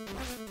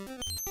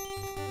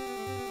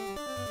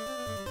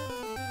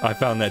 I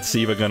found that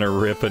Siva Gunner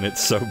rip and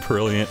it's so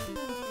brilliant.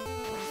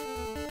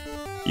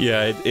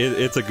 Yeah,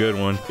 it's a good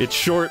one. It's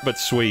short but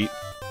sweet.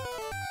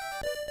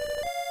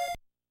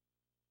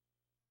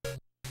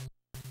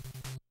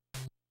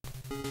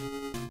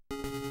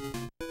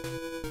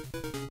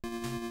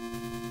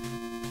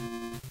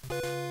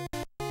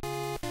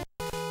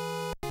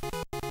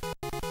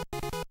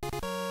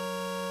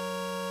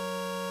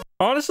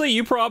 Honestly,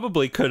 you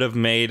probably could have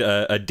made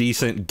a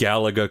decent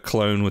Galaga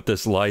clone with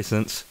this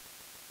license.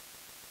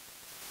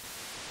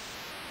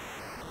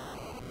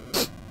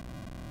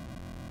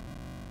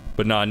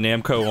 But nah,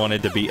 Namco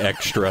wanted to be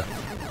extra.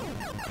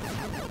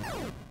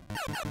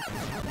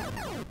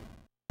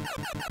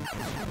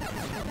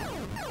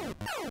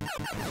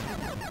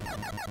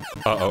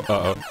 Uh-oh,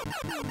 uh-oh.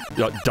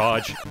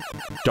 Dodge.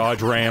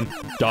 Dodge ram.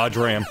 Dodge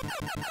ram.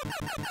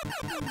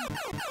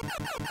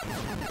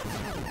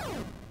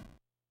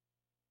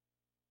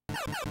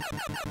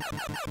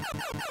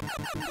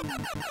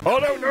 Oh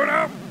no, no,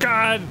 no!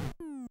 God!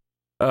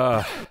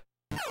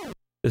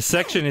 This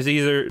section is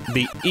either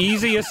the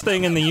easiest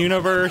thing in the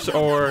universe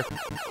or,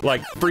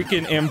 like,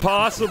 freaking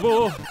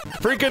impossible.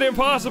 Freaking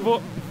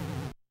impossible!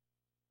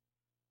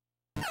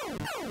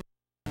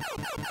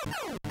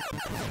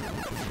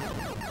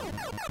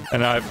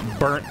 And I've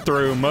burnt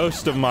through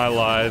most of my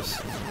lives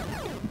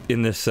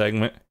in this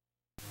segment.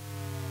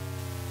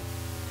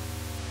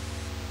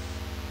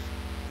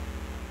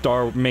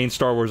 Main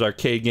Star Wars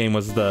arcade game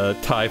was the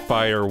TIE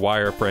Fighter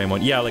wireframe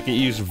one. Yeah, like it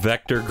used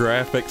vector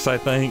graphics, I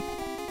think.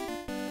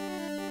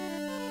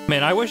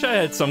 Man, I wish I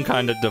had some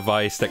kind of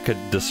device that could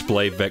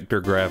display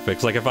vector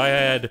graphics. Like if I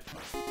had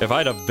a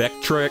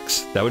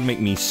Vectrex, that would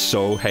make me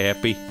so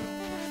happy.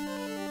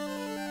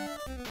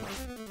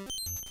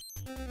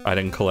 I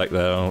didn't collect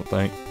that, I don't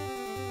think.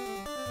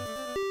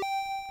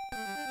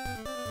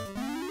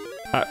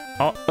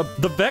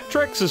 The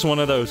Vectrex is one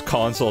of those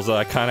consoles that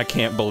I kind of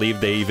can't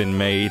believe they even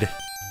made.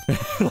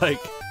 like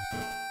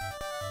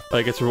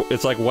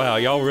it's like, wow,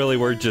 y'all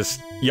really just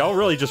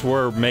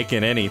were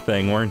making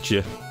anything, weren't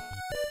you?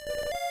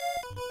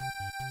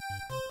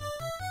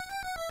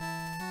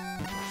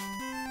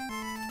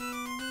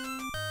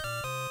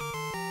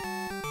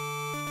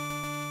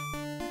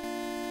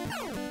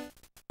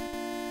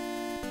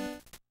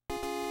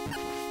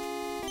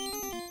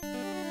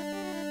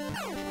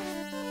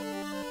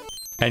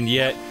 And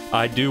yet,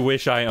 I do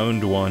wish I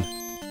owned one.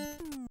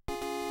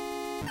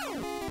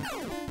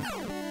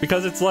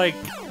 Because it's like,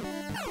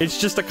 it's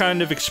just a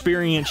kind of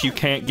experience you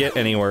can't get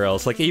anywhere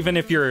else. Like, even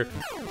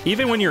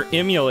when you're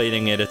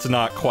emulating it, it's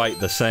not quite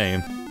the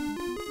same.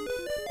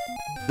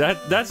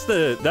 That's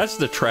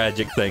the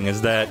tragic thing,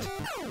 is that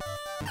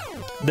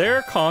there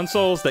are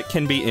consoles that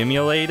can be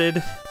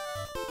emulated,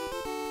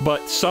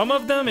 But some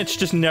of them, it's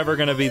just never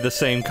gonna be the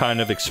same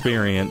kind of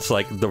experience,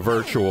 like the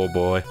Virtual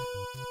Boy.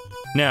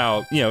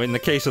 Now, you know, in the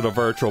case of the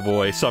Virtual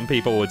Boy, some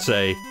people would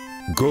say,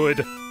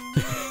 good.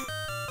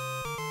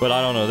 But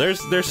I don't know,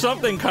 there's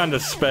something kind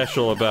of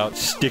special about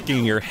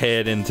sticking your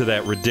head into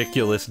that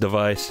ridiculous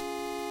device.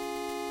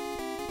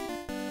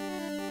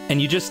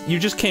 And you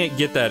just can't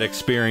get that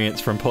experience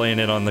from playing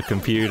it on the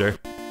computer.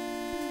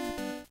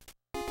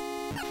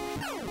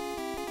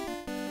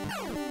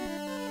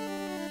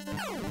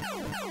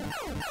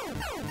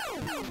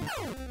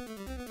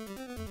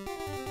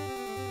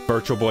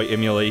 Virtual Boy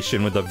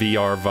emulation with a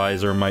VR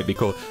visor might be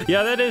cool.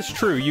 Yeah, that is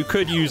true. You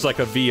could use like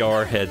a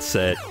VR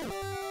headset.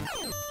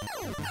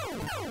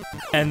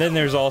 And then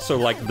there's also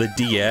like the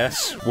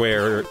DS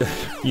where,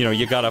 you know,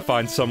 you gotta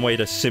find some way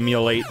to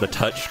simulate the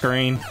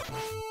touchscreen.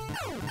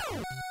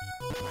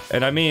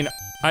 And I mean,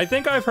 I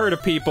think I've heard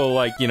of people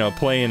like, you know,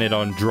 playing it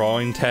on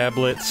drawing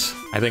tablets.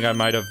 I think I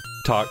might have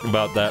talked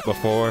about that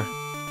before.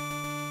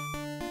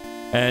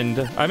 And,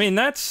 I mean,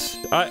 that's...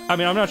 I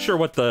mean, I'm not sure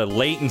what the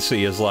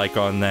latency is like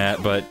on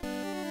that, but...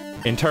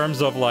 in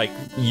terms of, like,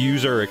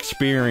 user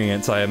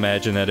experience, I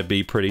imagine that'd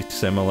be pretty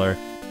similar.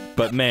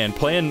 But man,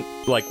 playing,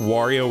 like,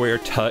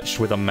 WarioWare Touch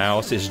with a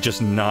mouse is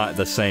just not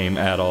the same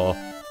at all.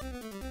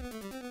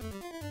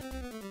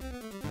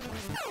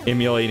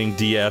 Emulating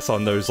DS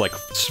on those, like,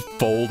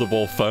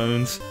 foldable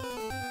phones.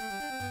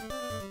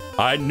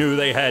 I knew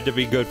they had to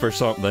be good for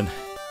something.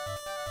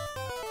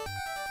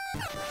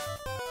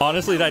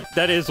 Honestly,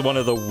 that is one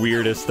of the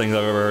weirdest things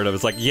I've ever heard of.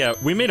 It's like, yeah,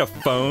 we made a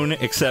phone,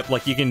 except,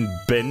 like, you can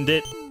bend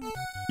it.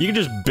 You can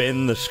just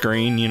bend the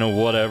screen, you know,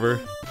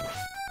 whatever.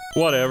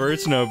 Whatever,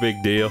 it's no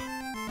big deal.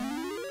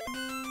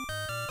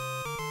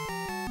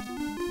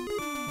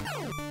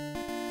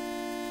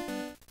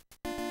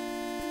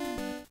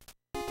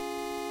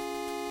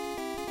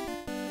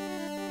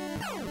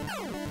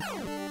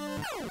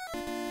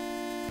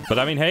 But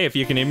I mean, hey, if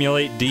you can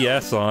emulate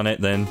DS on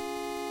it, then...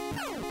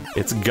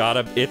 It's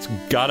gotta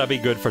be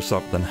good for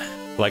something,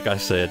 like I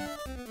said.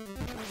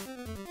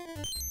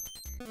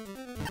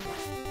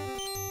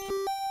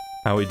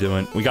 How we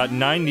doing? We got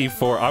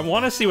 94. I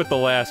want to see what the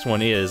last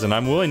one is, and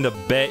I'm willing to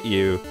bet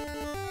you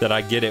that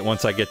I get it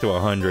once I get to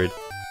 100.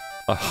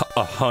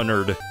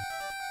 100.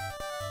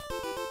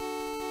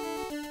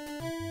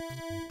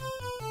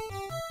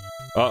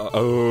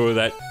 Uh-oh,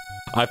 that...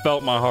 I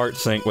felt my heart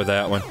sink with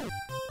that one.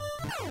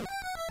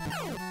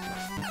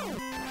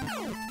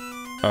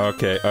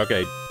 Okay,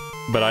 okay.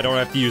 But I don't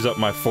have to use up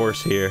my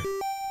force here.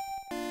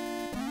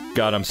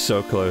 God, I'm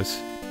so close.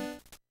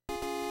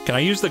 Can I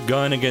use the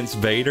gun against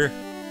Vader?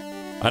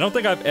 I don't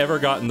think I've ever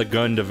gotten the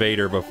gun to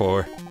Vader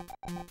before.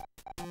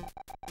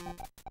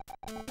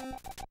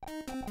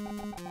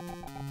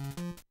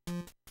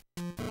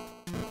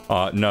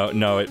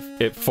 No,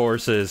 it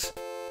forces...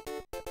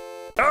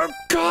 Oh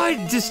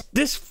God,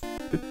 this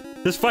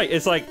fight,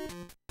 it's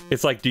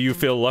like, do you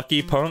feel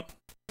lucky, punk?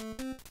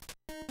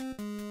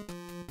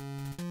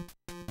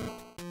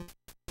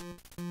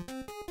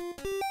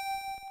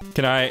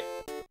 Can I,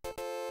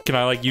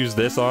 like, use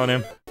this on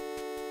him?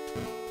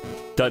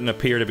 Doesn't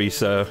appear to be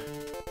so.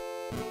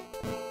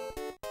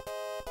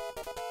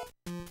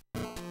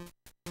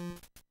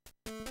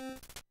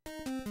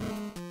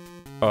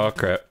 Oh,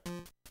 crap.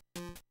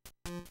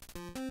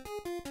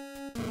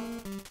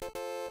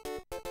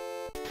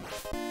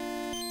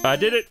 I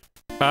did it!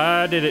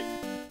 I did it!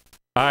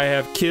 I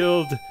have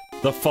killed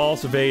the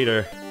false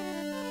Vader.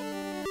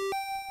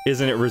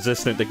 Isn't it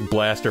resistant to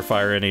blaster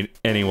fire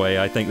anyway?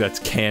 I think that's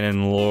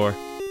canon lore.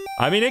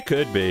 I mean, it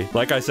could be.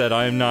 Like I said,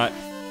 I am not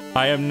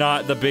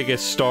the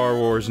biggest Star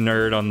Wars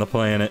nerd on the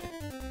planet.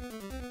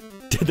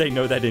 Did they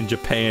know that in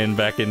Japan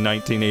back in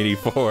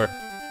 1984?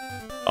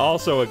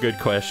 Also a good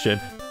question.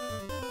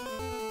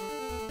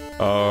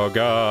 Oh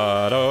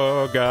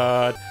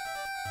God,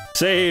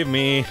 save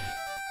me.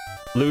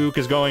 Luke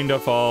is going to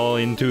fall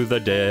into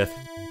the death.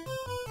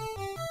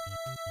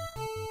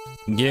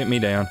 Get me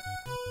down.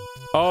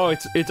 Oh,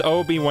 it's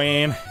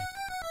Obi-Wan.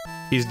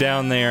 He's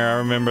down there, I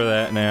remember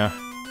that now.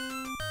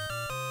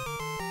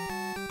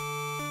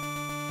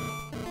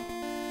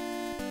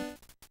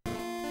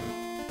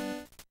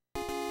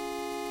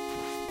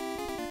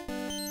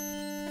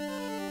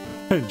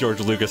 George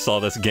Lucas saw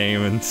this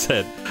game and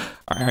said,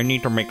 I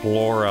need to make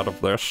lore out of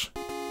this.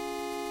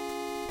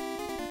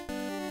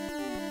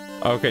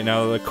 Okay,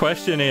 now the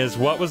question is,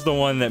 what was the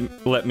one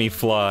that let me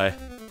fly?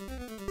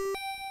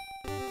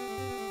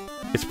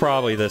 It's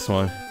probably this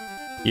one.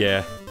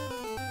 Yeah.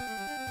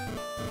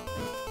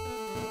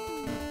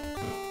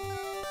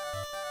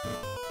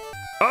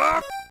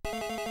 Ah!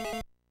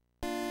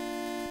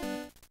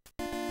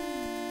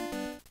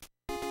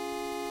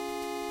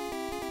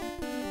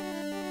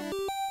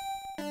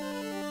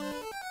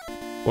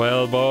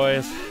 Well,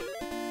 boys,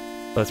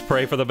 let's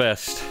pray for the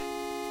best.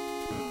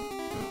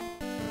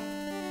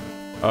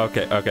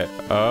 Okay. I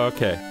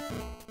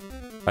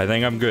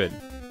think I'm good.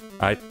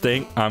 I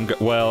think I'm good.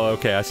 Well,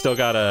 okay, I still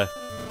gotta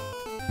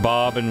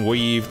bob and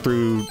weave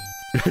through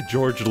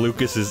George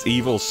Lucas's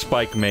evil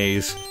spike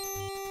maze.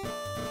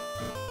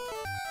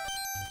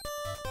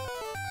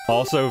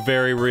 Also,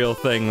 very real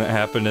thing that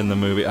happened in the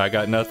movie. I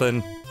got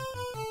nothing.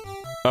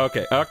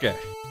 Okay, okay.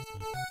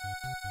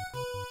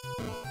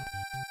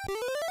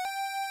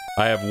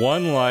 I have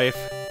one life.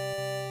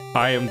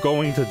 I am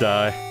going to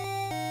die.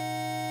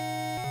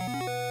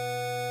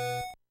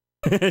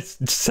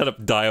 Set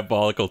up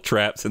diabolical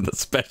traps in the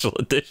special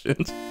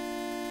editions.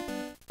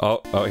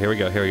 Oh, here we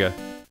go, here we go.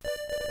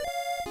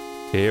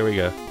 Here we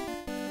go.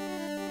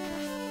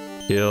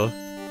 Kill.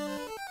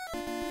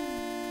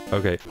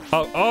 Okay.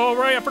 Oh,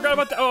 right, I forgot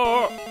about that.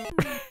 Oh!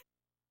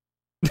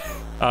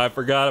 I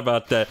forgot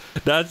about that.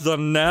 That's a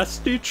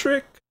nasty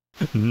trick.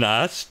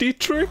 Nasty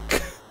trick.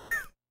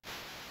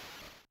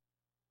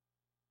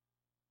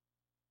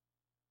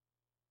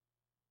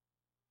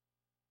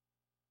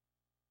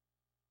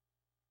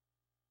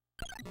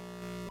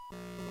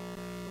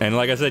 And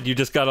like I said, you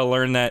just gotta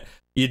learn that.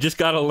 You just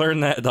gotta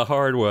learn that the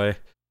hard way.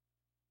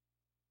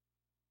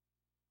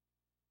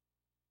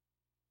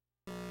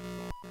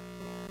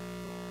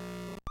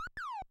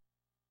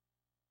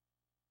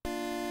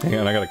 Hang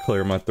on, I gotta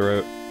clear my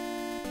throat.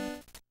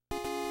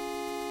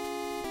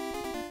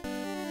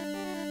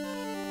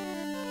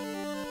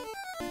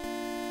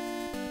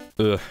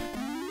 Ugh.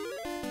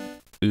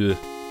 Ugh.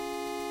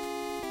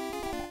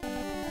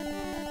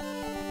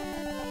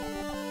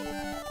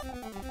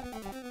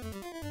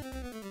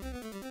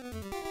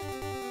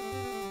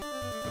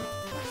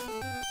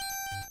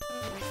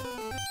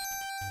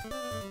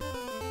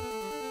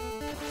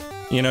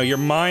 You know, your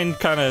mind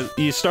kinda...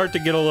 You start to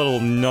get a little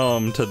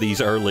numb to these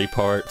early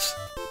parts.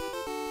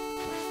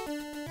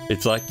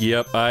 It's like,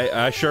 yep,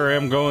 I sure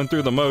am going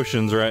through the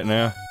motions right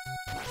now.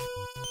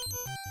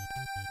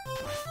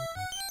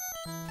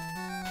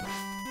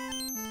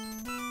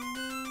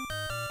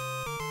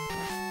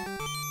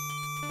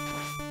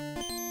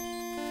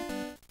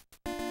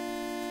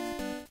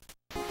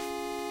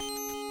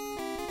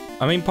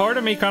 I mean, part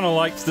of me kind of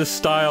likes this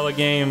style of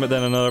game, but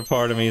then another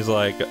part of me is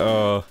like,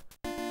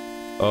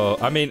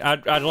 I mean,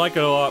 I'd like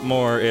it a lot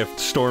more if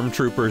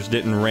stormtroopers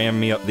didn't ram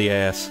me up the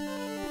ass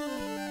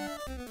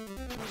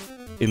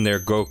in their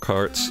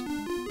go-karts.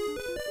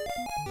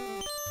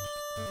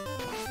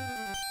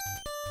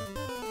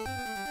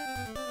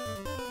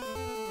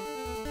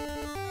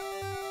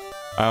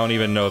 I don't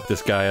even know if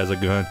this guy has a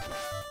gun.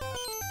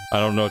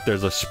 I don't know if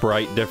there's a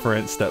sprite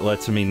difference that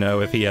lets me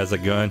know if he has a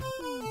gun.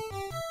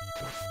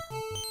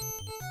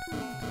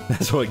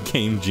 That's what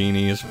Game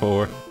Genie is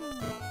for.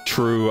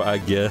 True, I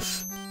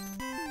guess.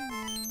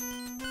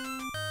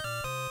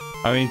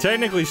 I mean,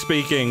 technically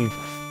speaking,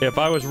 if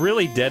I was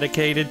really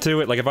dedicated to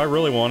it, like if I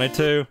really wanted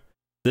to,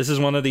 this is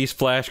one of these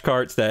flash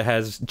carts that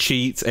has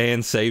cheats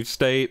and save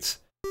states.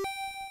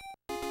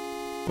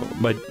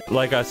 But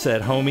like I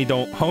said, homie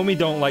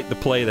don't like to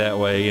play that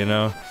way, you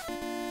know?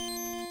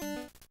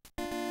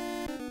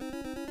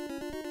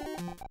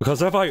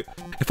 Because if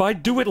I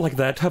do it like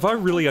that, have I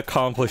really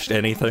accomplished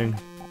anything?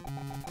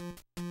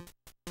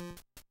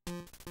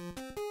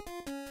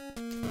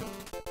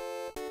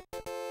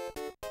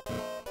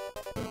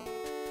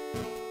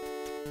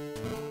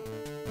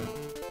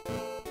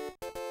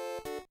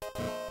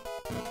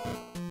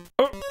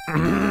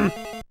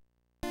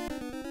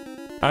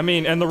 I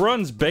mean, and the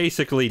run's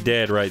basically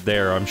dead right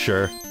there, I'm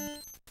sure.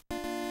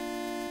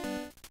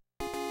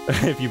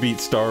 If you beat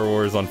Star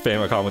Wars on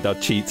Famicom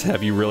without cheats,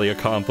 have you really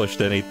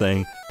accomplished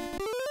anything?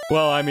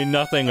 Well, I mean,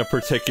 nothing of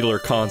particular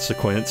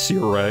consequence,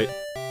 you're right.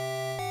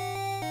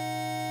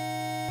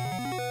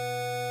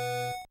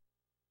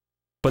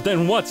 But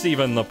then what's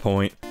even the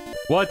point?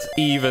 What's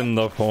even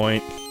the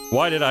point?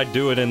 Why did I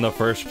do it in the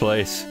first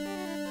place?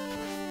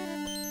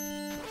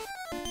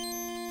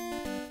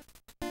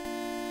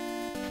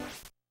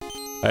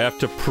 I have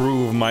to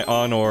prove my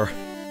honor.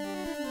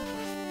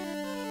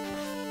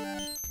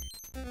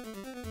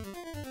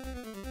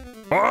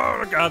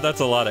 Oh god,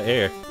 that's a lot of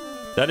air.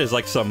 That is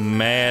like some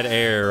mad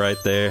air right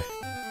there.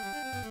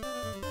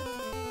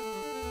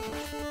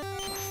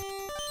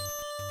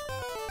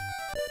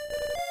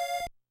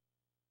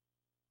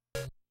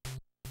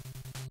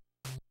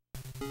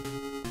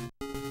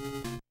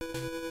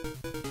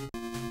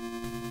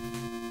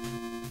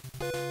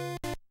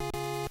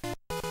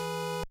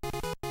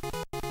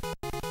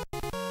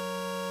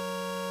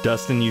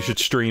 Dustin, you should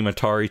stream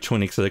Atari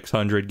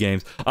 2600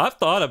 games. I've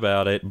thought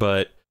about it,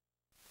 but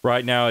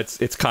right now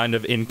it's kind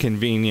of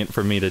inconvenient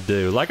for me to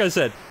do. Like I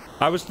said,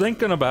 I was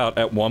thinking about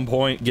at one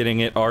point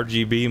getting it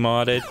RGB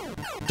modded,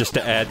 just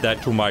to add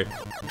that to my,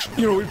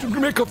 you know, to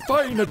make a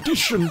fine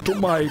addition to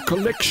my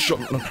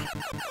collection.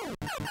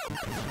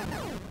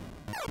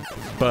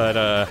 But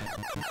I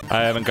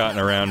haven't gotten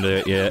around to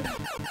it yet.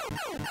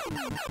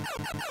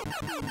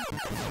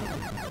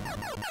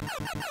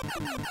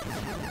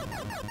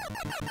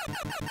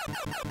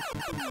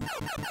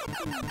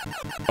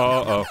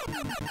 Uh-oh.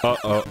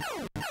 Uh-oh.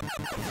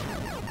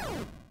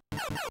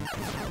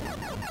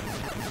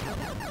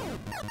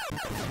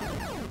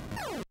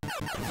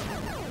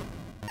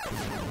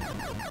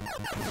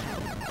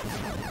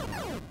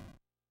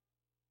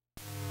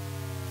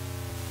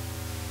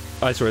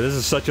 I swear, this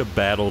is such a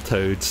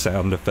Battletoads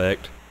sound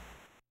effect.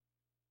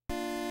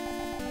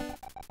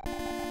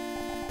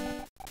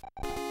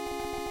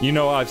 You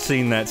know I've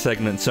seen that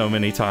segment so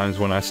many times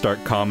when I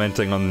start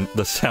commenting on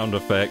the sound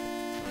effect.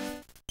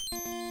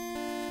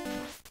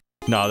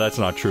 No, that's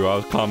not true. I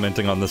was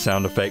commenting on the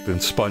sound effect in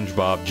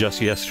SpongeBob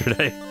just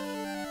yesterday.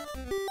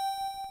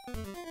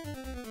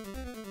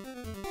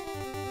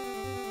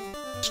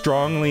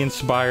 Strongly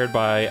inspired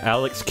by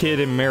Alex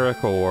Kidd in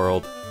Miracle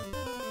World.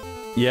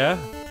 Yeah?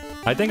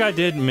 I think I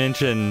did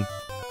mention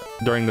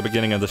during the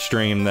beginning of the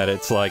stream that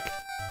it's like,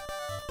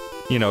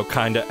 you know,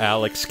 kinda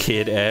Alex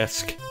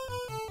Kidd-esque.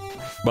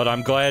 But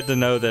I'm glad to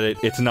know that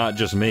it's not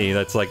just me,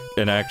 that's like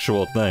an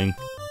actual thing.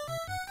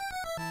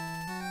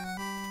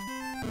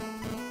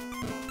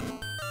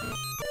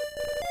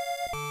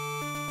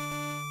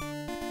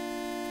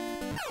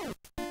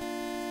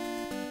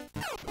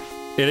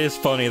 It is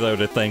funny though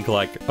to think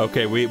like,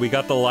 okay, we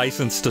got the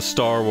license to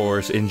Star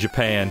Wars in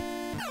Japan.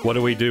 What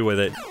do we do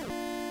with it?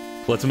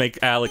 Let's make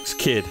Alex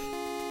Kidd.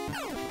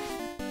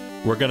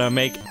 We're gonna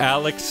make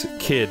Alex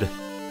Kidd.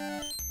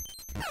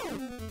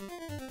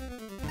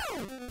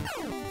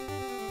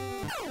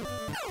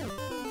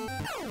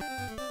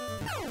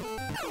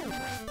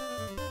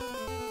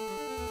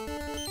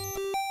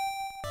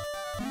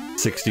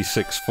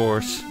 '66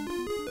 Force.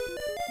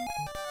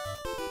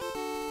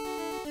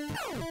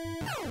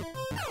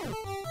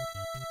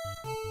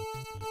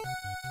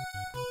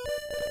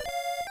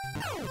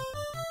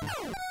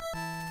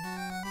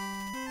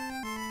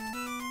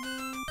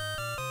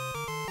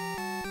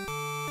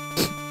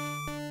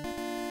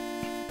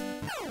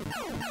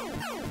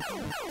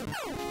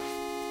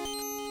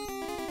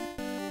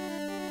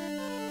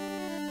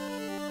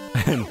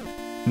 In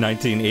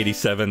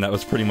 1987, that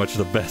was pretty much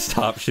the best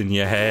option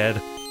you had.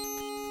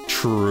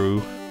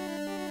 True.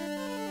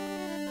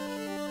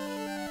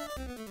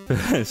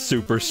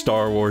 Super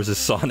Star Wars is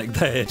Sonic the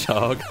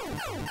Hedgehog.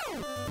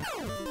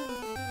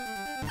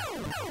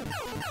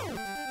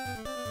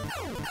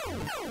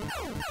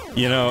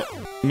 You know,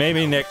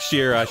 maybe next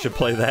year I should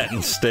play that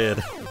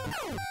instead.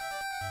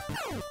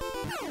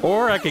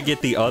 Or I could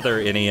get the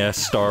other NES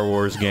Star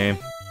Wars game.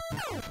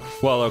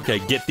 Well, okay,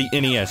 get the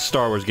NES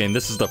Star Wars game.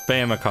 This is the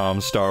Famicom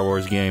Star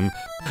Wars game.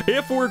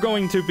 If we're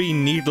going to be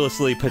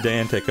needlessly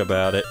pedantic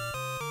about it.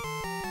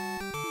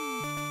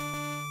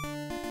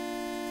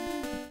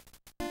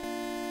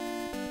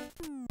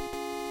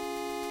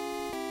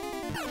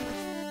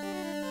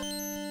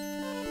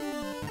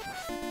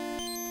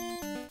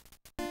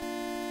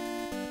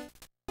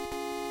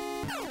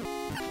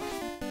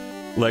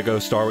 Lego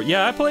Star Wars.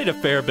 Yeah, I played a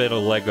fair bit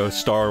of Lego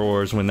Star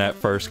Wars when that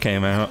first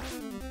came out.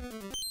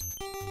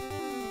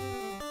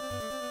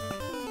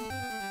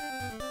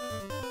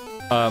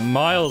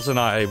 Miles and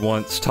I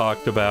once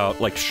talked about,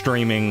 like,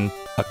 streaming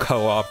a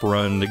co-op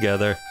run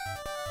together.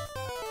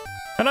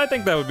 And I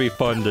think that would be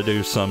fun to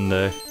do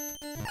someday.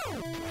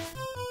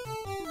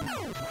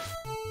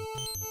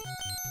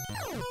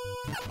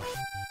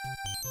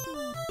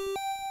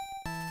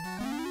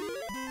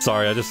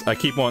 Sorry, I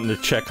keep wanting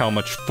to check how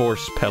much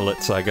force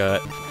pellets I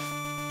got.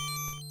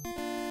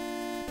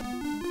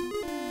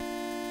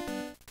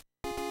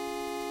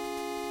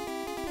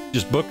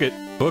 Just book it.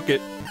 Book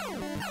it.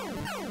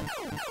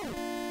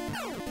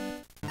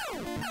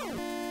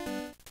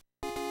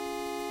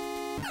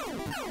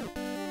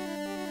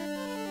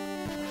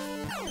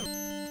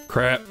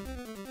 Crap.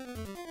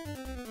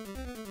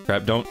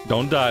 Crap,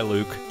 don't die,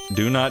 Luke.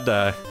 Do not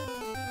die.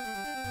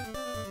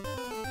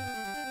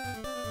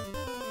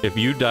 If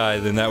you die,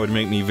 then that would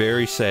make me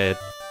very sad.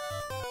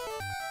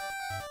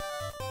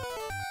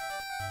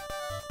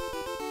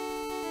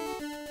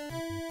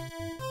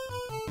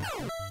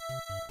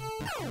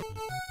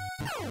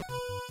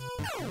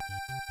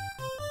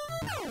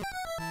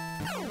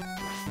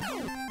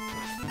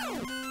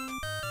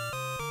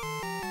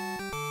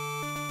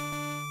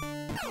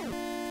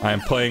 I am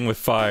playing with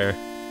fire.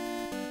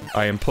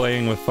 I am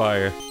playing with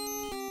fire.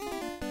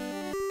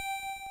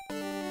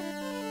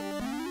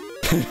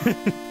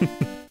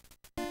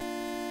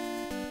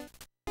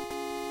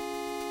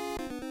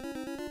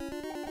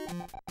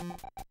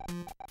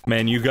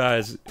 Man, you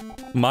guys,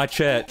 my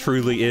chat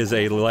truly is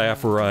a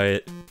laugh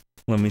riot,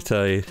 let me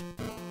tell you.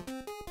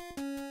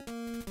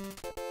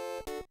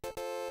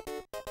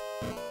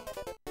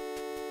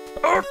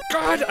 Oh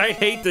god, I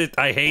hate that.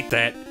 I hate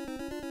that.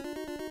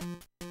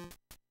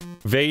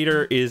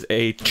 Vader is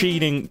a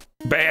cheating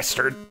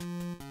bastard.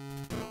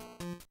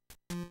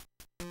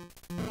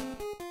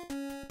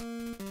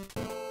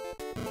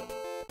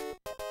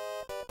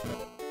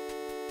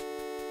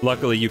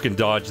 Luckily, you can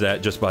dodge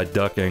that just by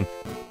ducking.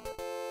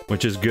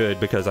 Which is good,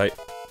 because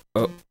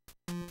oh.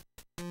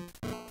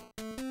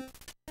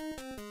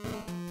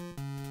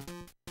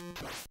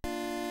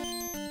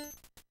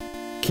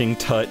 King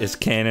Tut is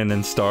canon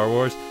in Star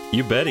Wars?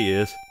 You bet he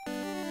is.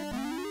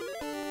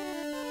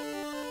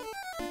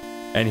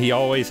 And he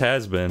always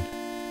has been.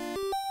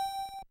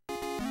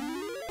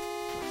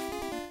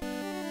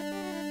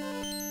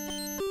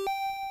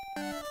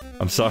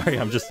 I'm sorry,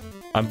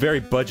 I'm very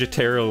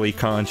budgetarily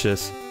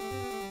conscious.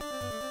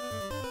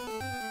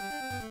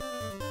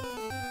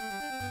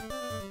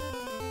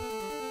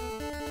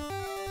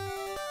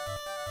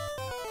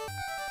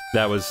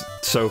 That was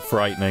so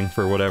frightening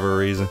for whatever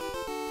reason.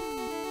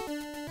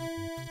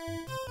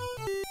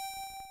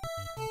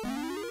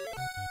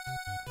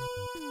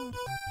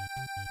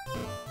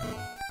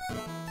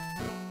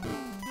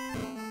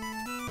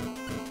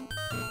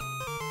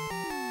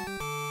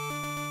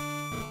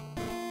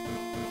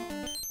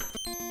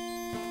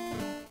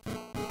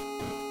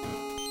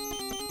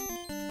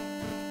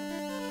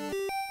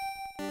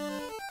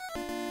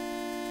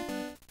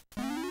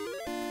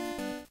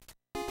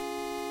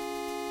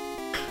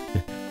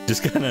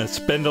 Just gonna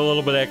spend a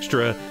little bit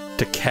extra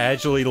to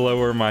casually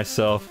lower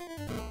myself.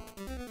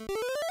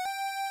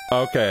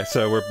 Okay,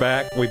 so we're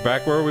back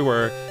where we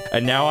were,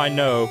 and now I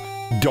know,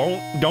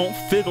 don't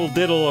fiddle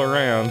diddle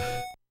around.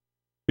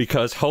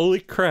 Because holy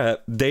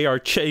crap, they are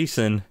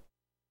chasing.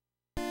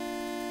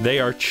 They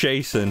are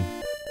chasing.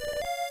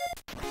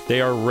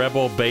 They are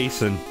rebel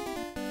basing.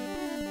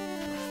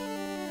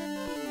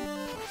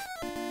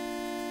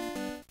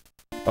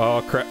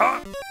 Oh crap,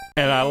 ah!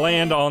 And I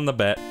land on the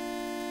bet.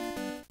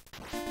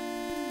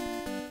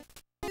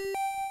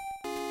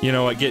 You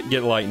know what,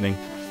 get lightning.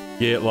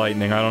 Get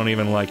lightning, I don't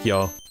even like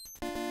y'all.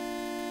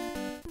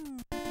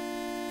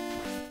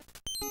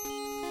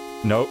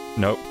 Nope,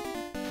 nope.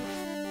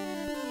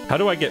 How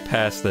do I get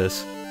past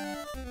this?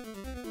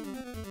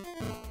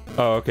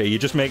 Oh, okay, you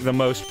just make the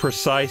most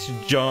precise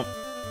jump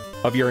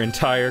of your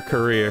entire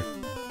career.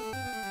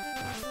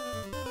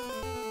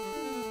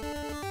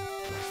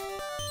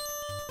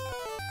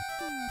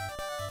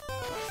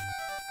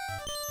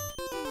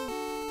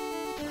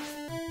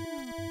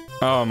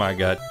 Oh my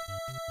god.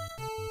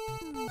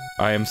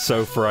 I am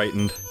so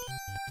frightened.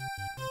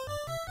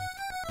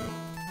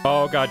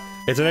 Oh god,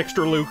 it's an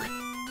extra Luke.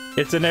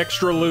 It's an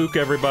extra Luke,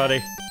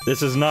 everybody.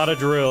 This is not a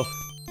drill.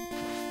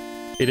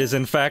 It is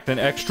in fact an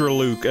extra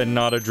Luke and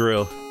not a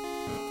drill.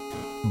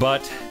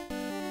 But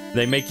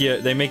they make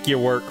you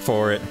work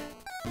for it.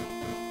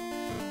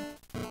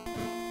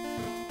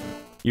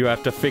 You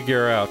have to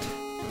figure out.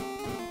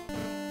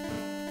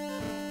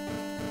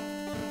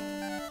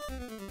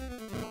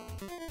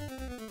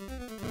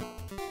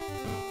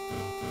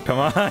 Come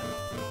on.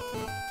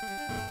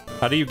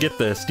 How do you get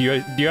this? Do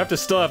you have to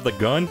still have the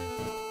gun?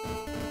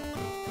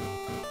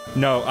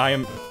 No, I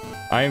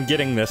am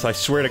getting this, I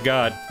swear to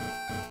God.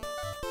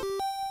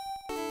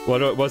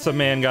 What's a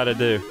man gotta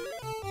do?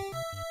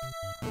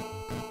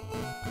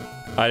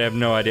 I have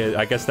no idea.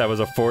 I guess that was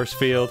a force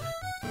field.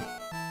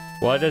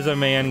 What does a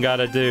man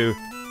gotta do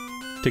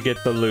to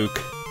get the Luke?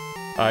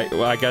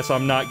 I guess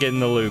I'm not getting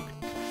the Luke.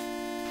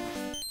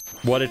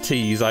 What a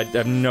tease. I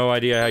have no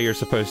idea how you're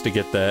supposed to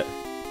get that.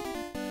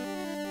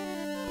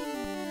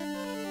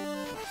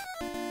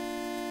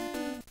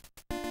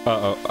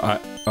 Uh-oh,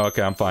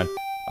 okay, I'm fine.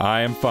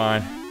 I am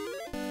fine.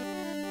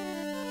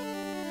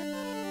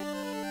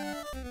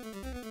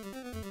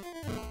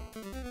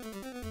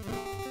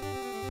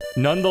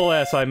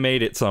 Nonetheless, I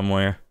made it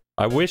somewhere.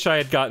 I wish I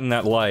had gotten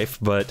that life,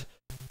 but...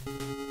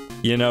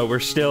 You know, we're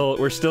still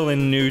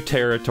in new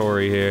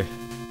territory here.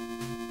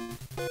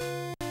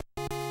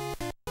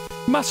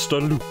 Master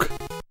Luke,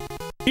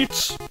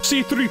 it's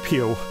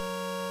C-3PO.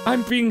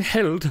 I'm being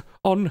held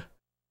on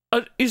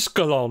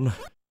Iskalon.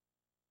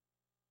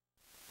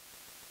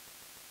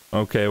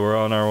 Okay, we're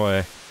on our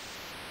way.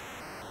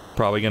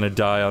 Probably gonna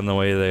die on the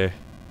way there.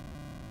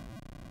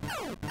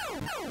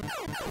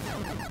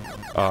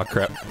 Oh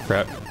crap,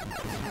 crap,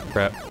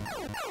 crap.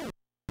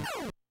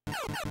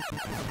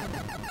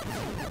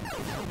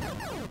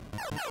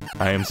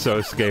 I am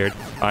so scared.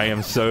 I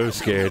am so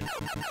scared.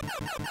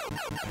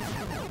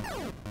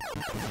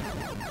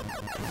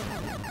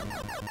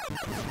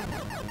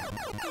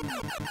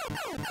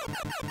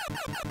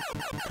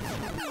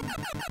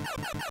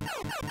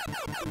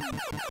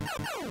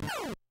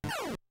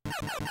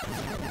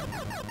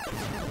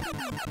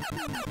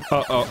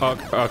 Oh,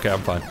 okay,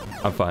 I'm fine.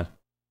 I'm fine.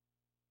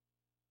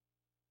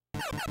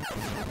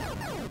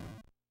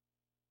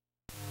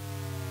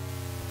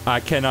 I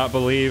cannot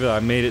believe I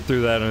made it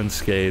through that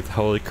unscathed.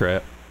 Holy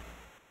crap.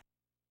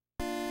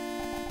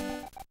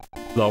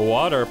 The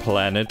water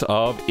planet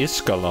of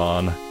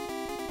Iskalon.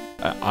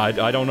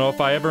 I don't know if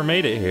I ever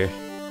made it here.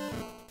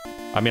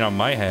 I mean, I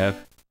might have.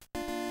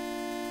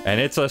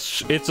 And it's a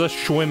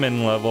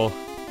schwimmin' level.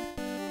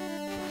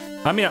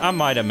 I mean, I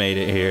might have made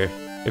it here.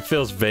 It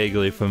feels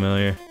vaguely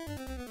familiar.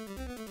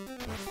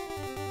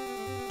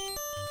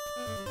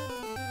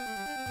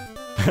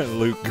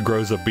 Luke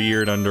grows a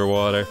beard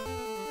underwater.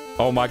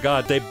 Oh my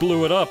god, they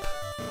blew it up!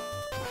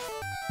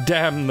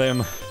 Damn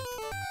them!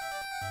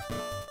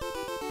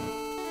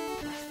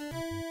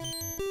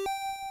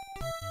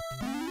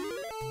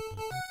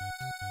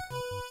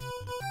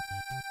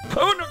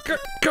 Oh no,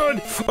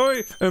 God!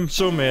 I am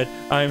so mad.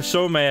 I am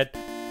so mad.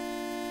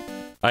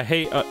 I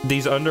hate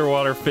these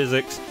underwater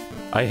physics.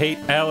 I hate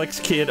Alex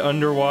Kidd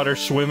underwater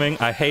swimming.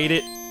 I hate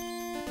it.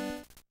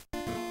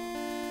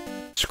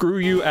 Screw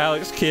you,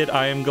 Alex Kidd.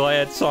 I am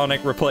glad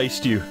Sonic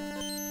replaced you.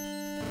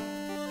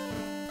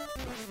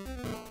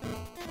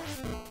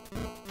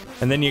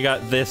 And then you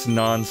got this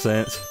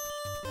nonsense.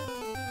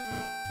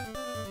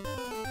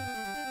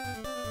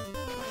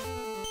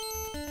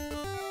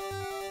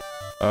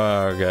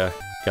 Oh, okay.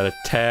 Gotta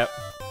tap.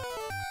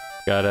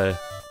 Gotta...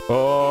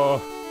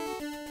 Oh!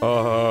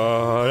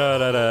 Oh! Da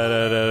da da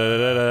da da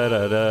da da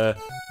da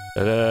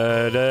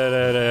da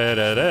da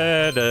da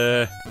da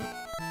da.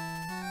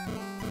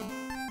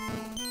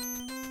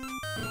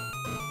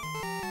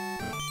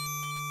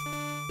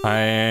 I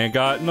ain't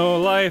got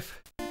no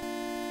life.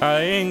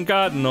 I ain't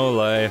got no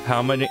life.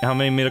 How many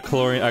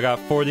midichlorians? I got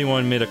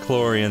 41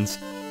 midichlorians.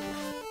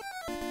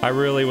 I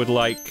really would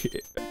like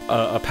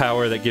a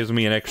power that gives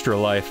me an extra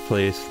life,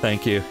 please.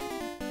 Thank you.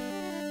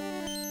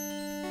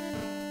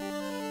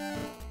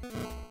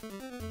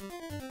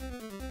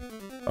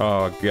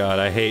 Oh god,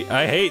 I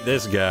hate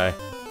this guy.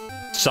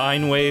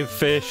 Sine wave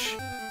fish.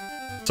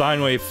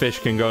 Sine wave fish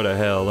can go to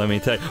hell, let me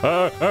tell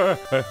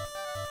you.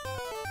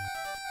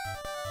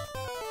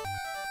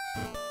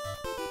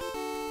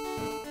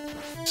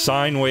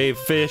 Sine wave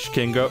fish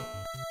can go...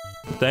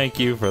 Thank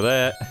you for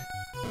that.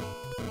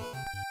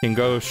 Can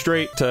go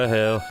straight to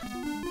hell.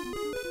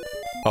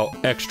 Oh,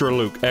 extra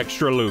Luke,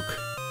 extra Luke.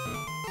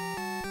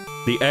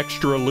 The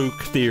extra Luke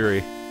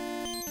theory.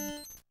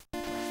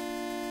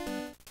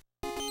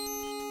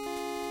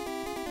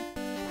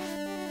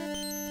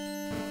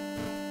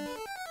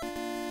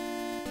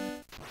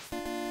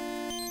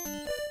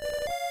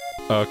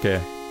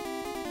 Okay.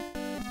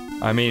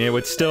 I mean, it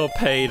would still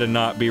pay to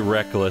not be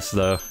reckless,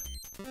 though.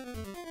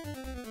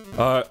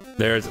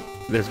 There's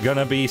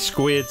gonna be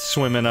squids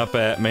swimming up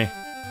at me.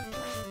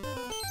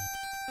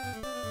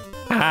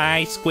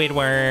 Hi,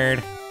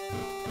 Squidward.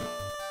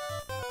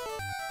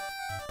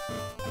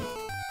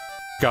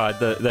 God,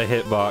 the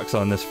hitbox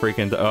on this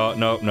freaking... Oh,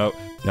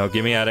 no,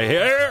 get me out of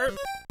here!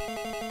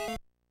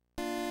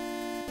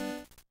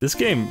 This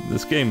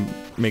game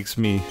makes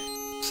me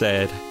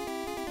sad.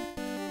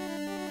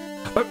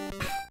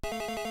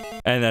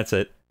 And that's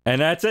it.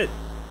 And that's it!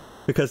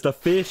 Because the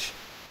fish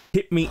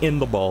hit me in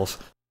the balls.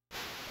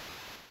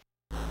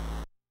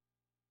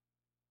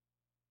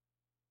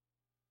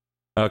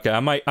 Okay, I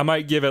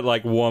might give it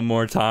like one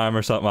more time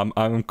or something.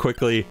 I'm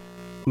quickly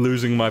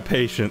losing my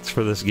patience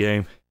for this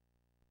game.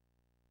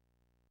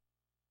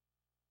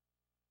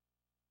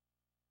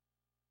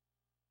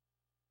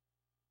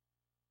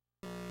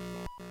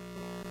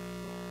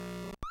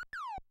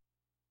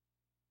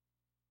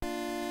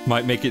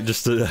 Might make it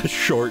just a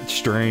short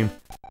stream.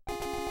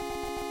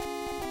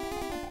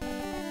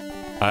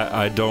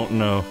 I don't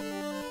know.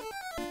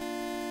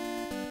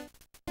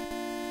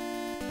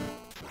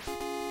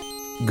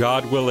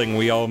 God willing,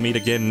 we all meet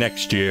again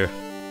next year.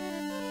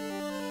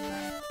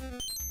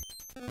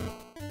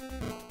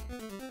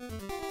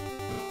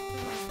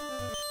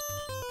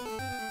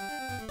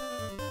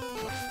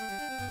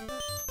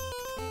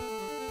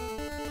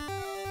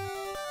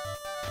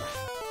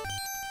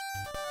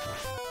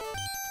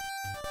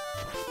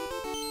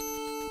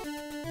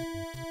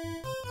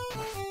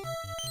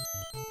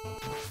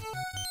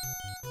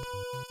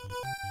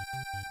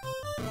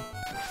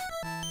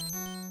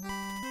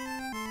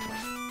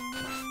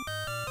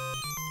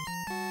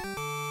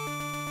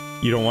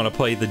 You don't want to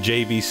play the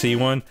JVC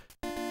one?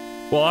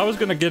 Well, I was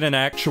gonna get an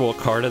actual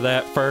card of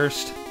that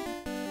first.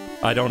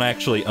 I don't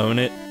actually own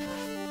it.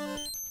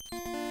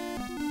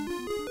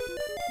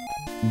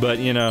 But,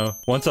 you know,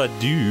 once I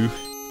do...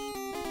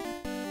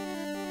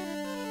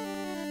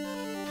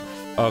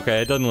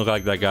 Okay, it doesn't look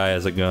like that guy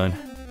has a gun.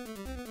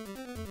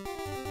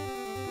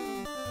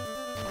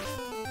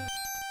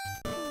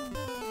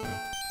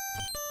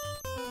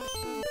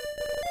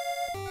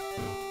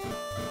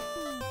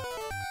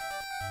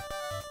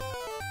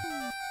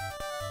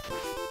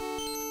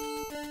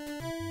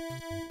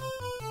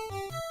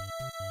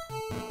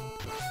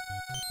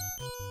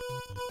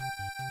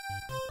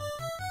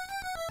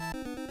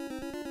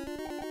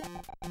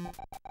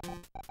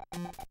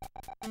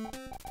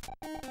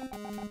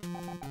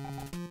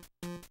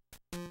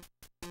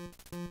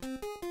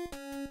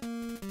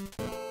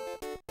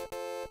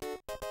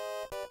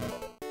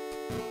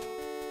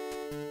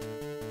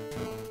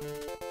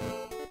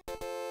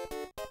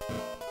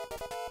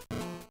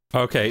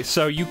 Okay,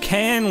 so you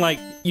can, like,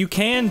 you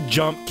can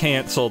jump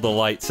cancel the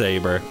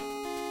lightsaber.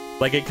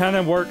 Like, it kind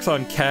of works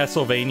on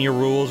Castlevania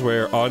rules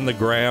where on the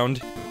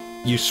ground,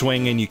 you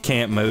swing and you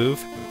can't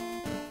move.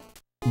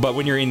 But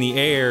when you're in the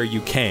air,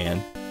 you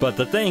can. But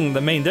the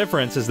main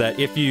difference is that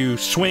if you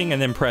swing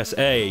and then press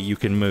A, you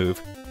can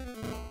move.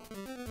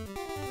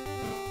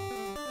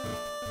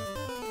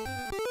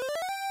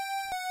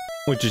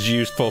 Which is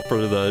useful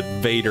for the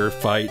Vader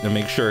fight to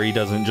make sure he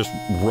doesn't just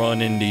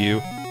run into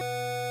you.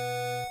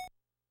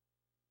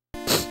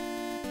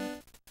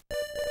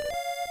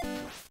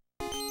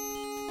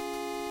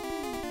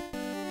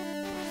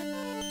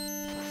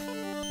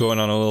 Going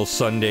on a little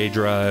Sunday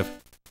drive.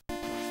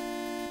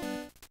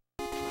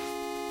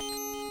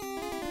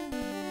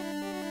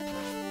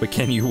 But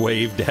can you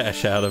wave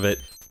dash out of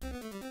it?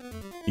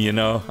 You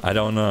know, I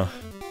don't know.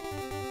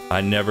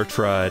 I never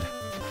tried.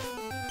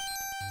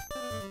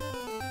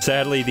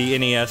 Sadly, the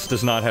NES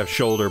does not have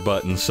shoulder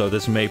buttons, so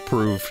this may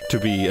prove to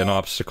be an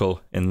obstacle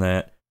in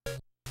that.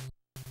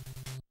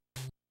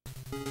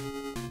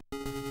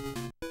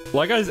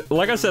 like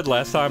I said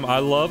last time, I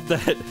love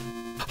that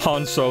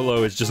Han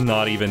Solo is just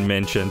not even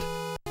mentioned.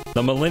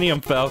 The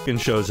Millennium Falcon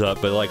shows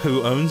up, but like,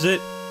 who owns it?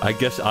 I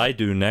guess I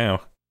do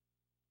now.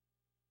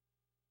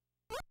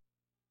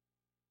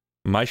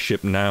 My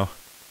ship now.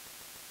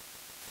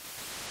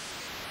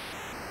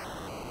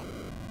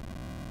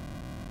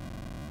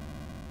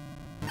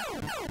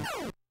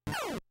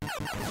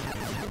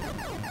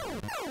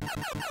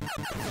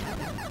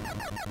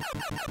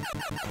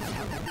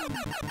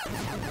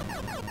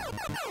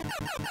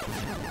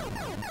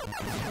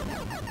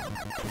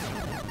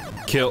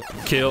 Kill,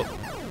 kill.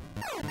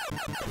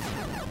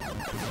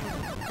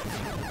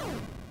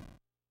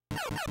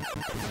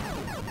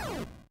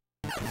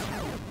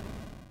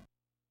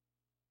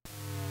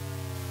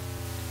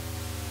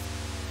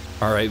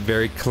 All right,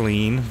 very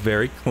clean,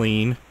 very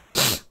clean.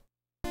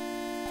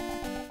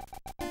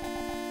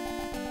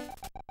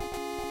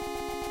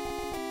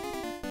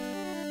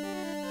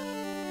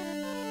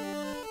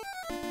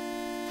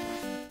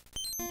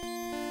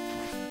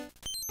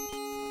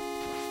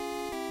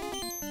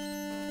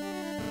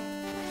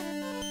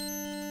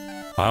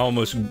 I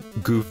almost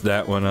goofed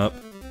that one up.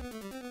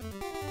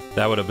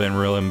 That would have been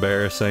real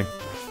embarrassing.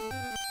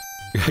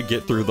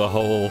 Get through the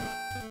whole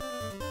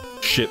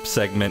ship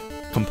segment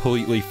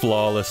completely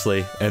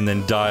flawlessly and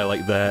then die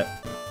like that.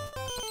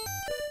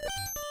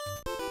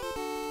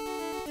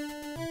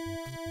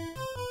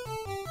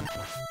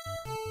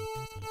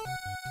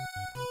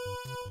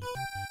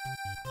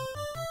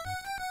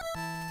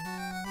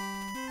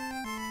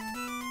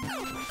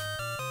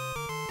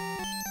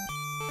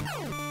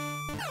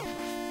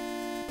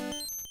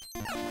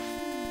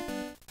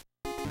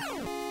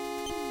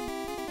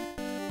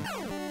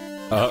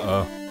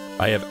 Uh-oh.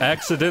 I have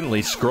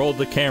accidentally scrolled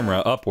the camera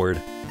upward.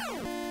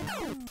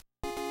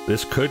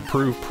 This could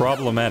prove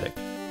problematic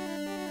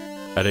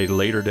at a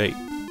later date.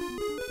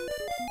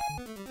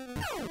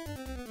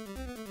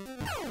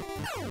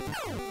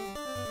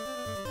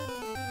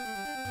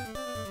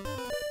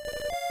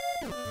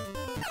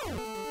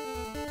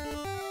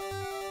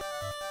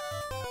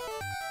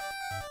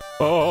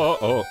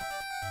 Oh.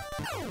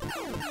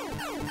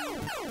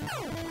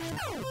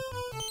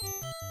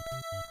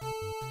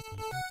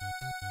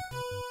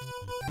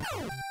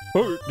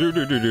 Oh,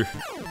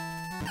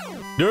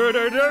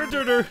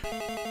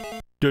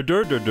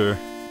 do.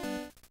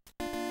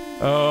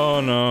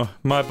 Oh no,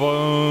 my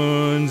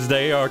bones,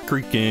 they are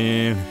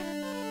creaking.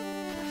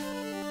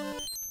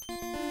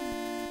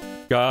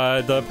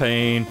 God, the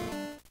pain.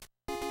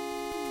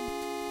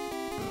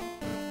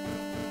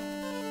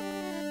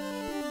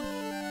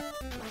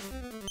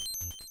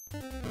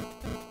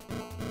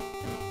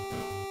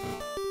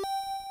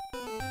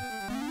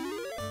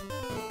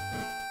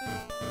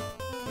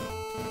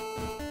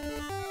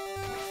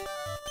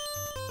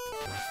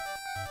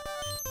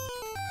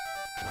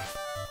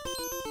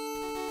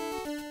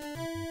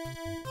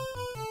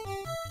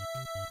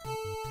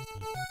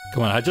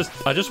 Come on, I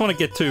just want to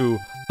get to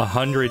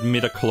 100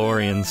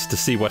 midichlorians to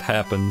see what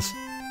happens.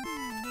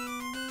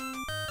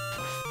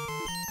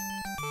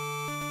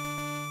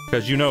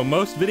 Because you know,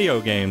 most video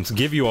games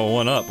give you a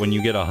 1-up when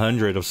you get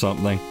 100 of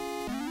something.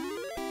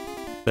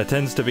 That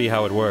tends to be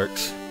how it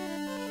works.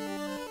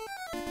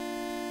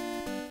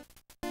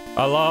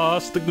 I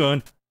lost the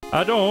gun.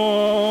 I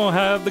don't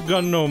have the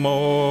gun no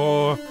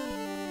more.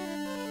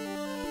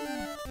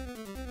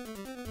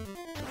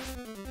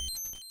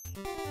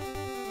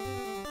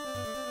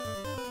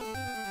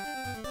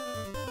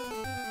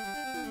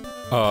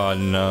 Oh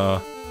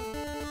no.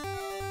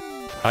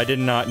 I did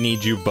not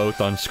need you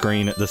both on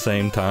screen at the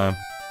same time.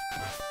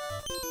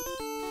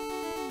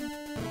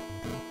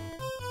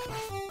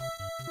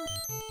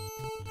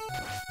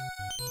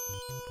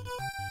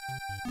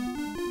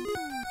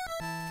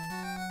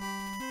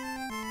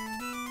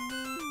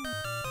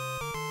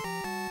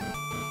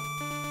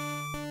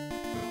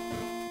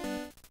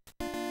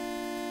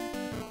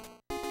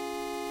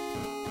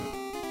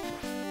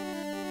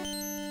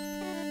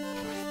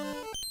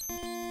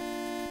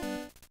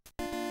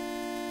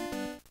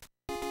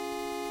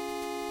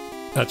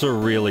 That's a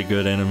really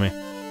good enemy.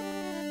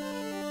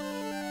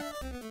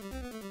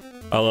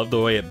 I love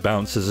the way it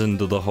bounces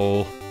into the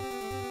hole.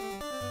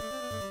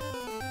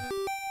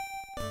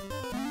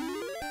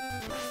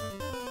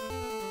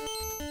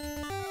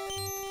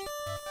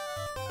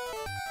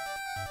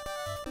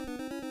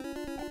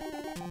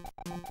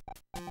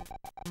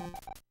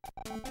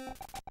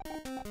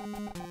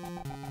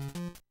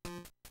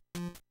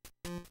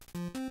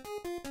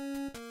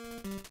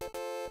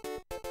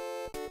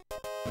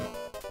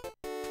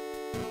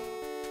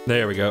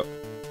 There we go.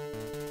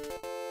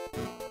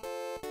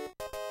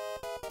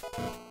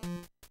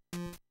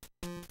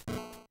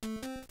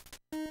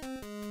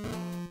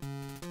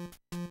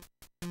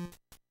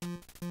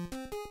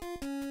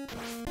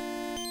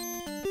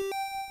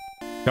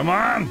 Come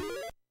on!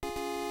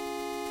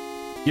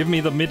 Give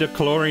me the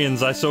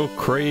midichlorians I so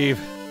crave.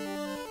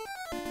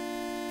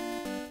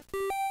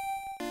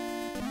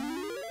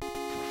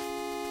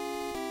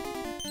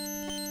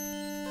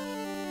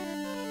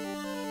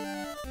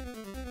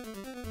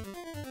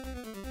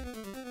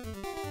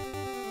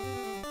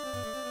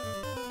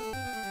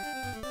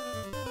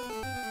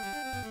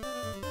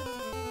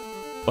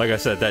 Like I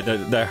said,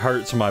 that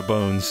hurts my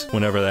bones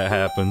whenever that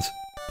happens.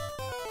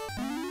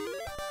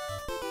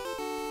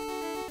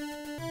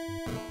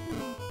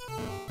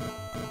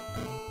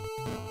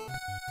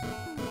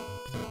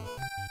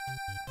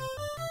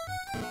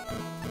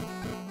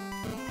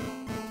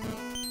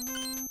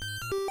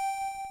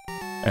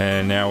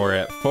 And now we're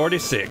at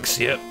 46,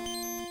 yep.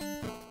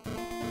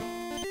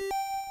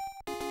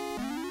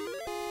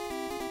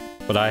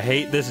 But I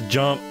hate this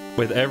jump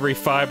with every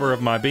fiber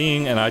of my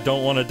being, and I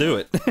don't want to do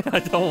it. I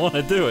don't want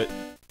to do it.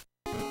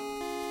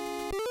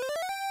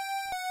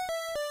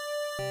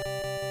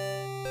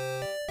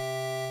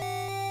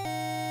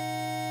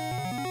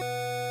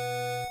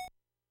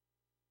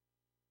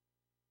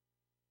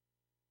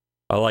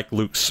 I like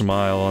Luke's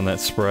smile on that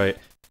sprite.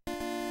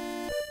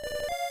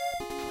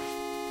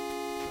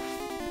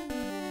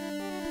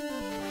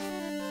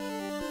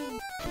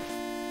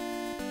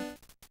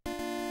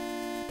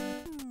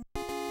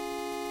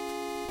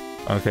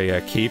 Okay, yeah,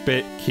 keep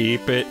it,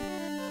 keep it.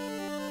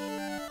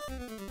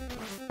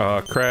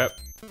 Oh, crap.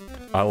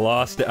 I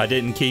lost it. I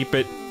didn't keep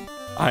it.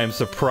 I am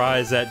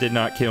surprised that did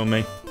not kill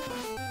me.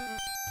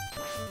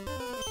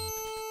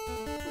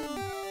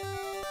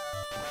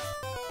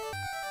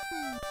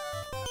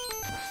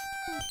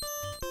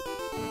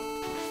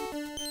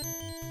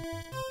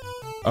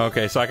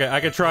 Okay, so I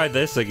could try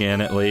this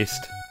again, at least.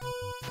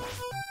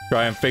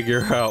 Try and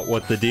figure out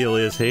what the deal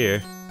is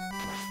here.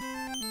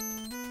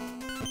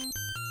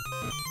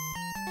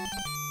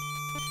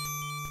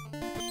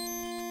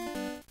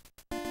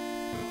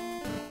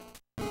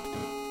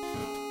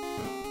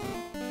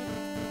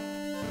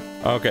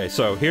 Okay,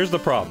 so here's the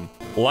problem.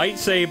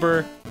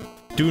 Lightsaber,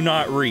 do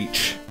not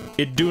reach.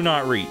 It do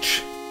not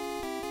reach.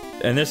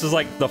 And this is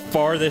like the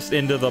farthest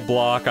into the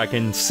block I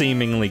can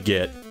seemingly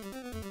get.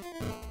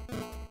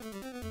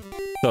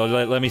 So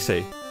let me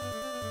see.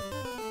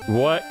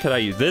 What could I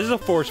use? This is a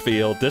force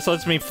field. This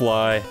lets me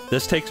fly.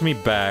 This takes me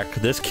back.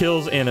 This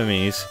kills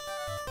enemies.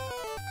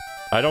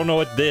 I don't know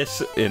what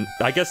this...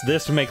 I guess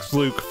this makes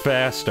Luke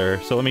faster.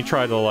 So let me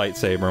try the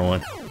lightsaber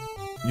one.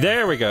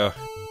 There we go.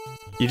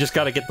 You just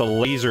gotta get the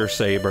laser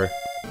saber.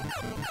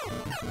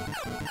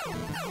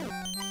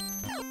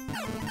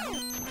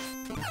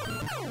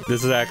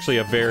 This is actually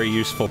a very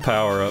useful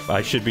power-up.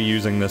 I should be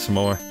using this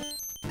more.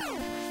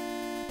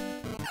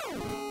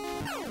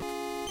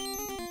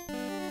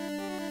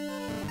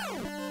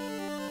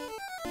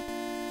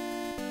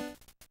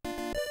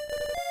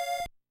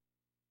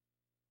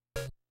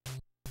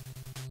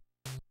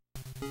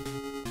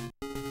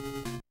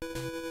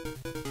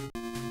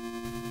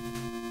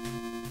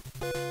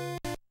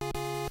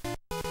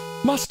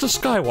 Master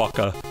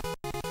Skywalker,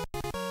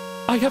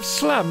 I have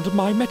slammed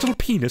my metal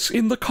penis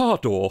in the car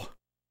door.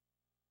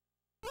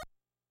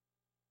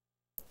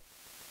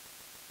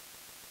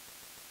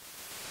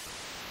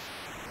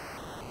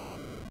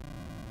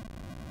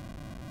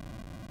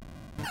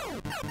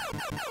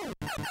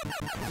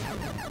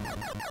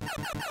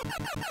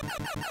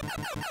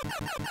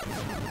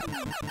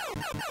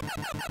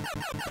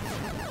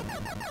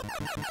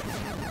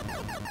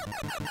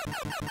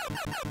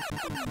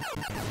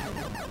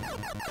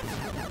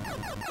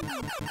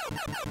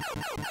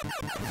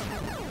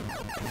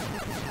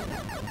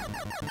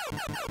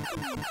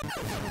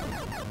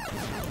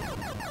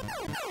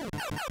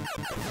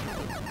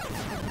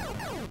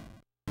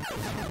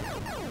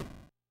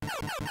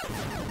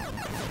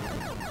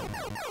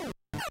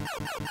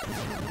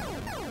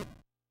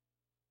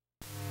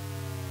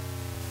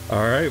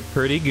 Alright,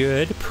 pretty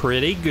good,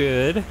 pretty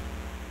good.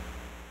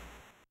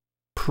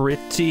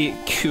 Pretty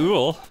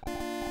cool.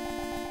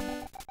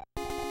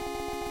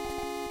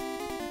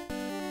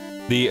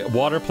 The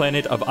water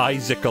planet of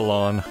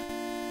Isaacalon.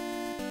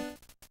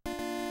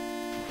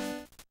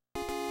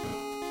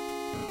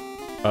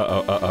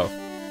 Uh-oh,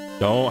 uh-oh.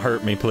 Don't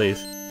hurt me,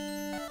 please.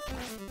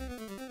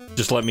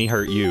 Just let me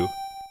hurt you.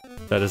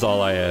 That is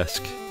all I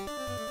ask.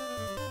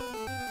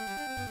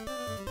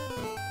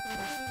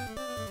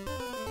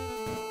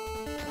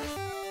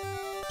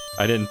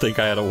 I didn't think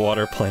I had a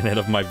water planet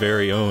of my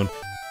very own.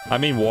 I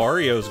mean,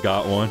 Wario's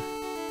got one.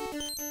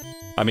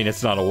 I mean,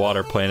 it's not a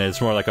water planet,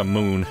 it's more like a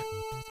moon.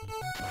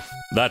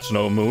 That's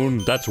no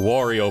moon, that's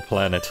Wario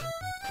planet.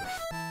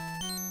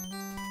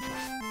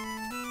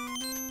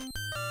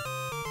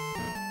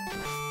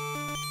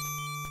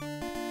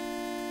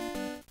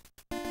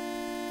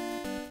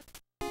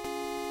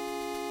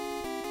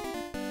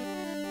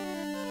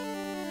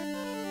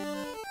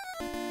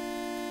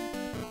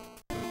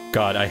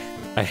 God,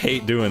 I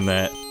hate doing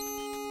that.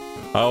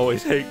 I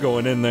always hate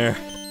going in there.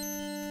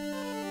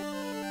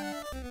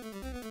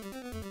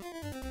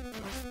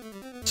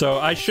 So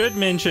I should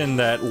mention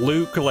that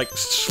Luke, like,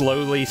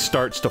 slowly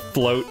starts to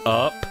float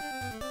up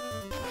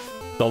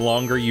the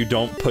longer you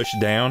don't push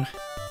down.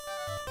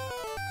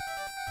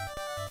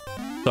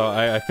 So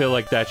I feel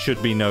like that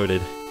should be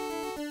noted.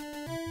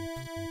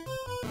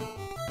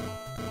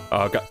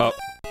 Oh, God, oh.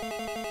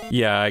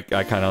 Yeah, I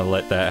kind of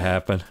let that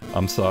happen.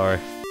 I'm sorry.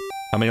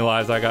 How many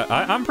lives I got?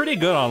 I'm pretty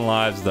good on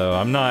lives, though.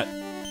 I'm not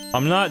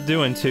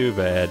doing too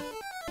bad.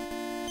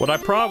 What I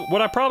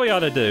probably ought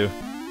to do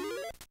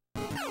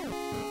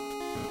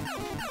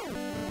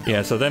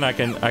Yeah, so then I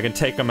can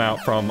take them out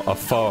from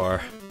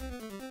afar.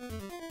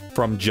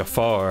 From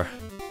Jafar.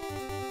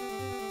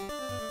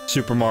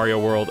 Super Mario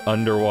World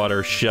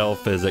underwater shell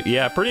physics.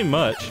 Yeah, pretty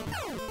much.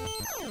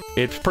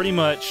 It's pretty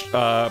much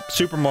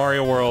Super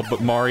Mario World,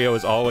 but Mario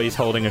is always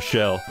holding a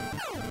shell.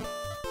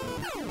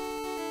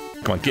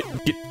 Come on,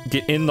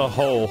 get in the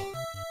hole.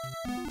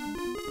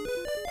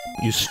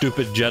 You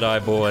stupid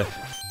Jedi boy.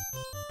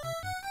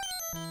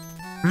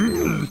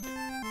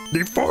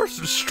 The force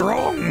is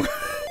strong.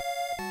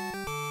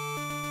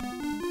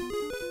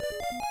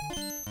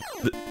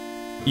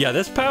 Yeah,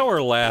 this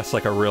power lasts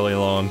like a really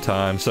long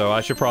time, so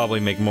I should probably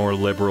make more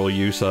liberal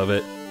use of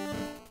it.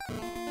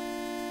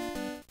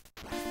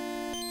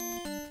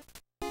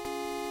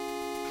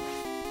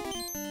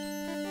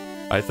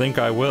 I think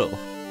I will.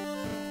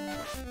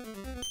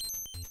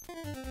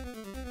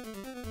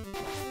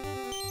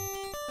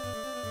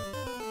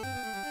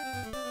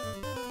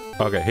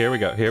 Okay, here we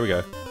go, here we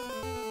go.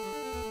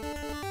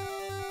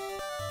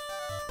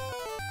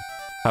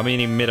 How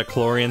many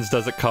midichlorians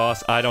does it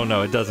cost? I don't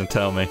know, it doesn't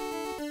tell me.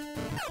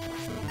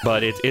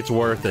 But it's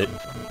worth it.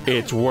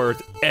 It's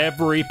worth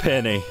every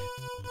penny.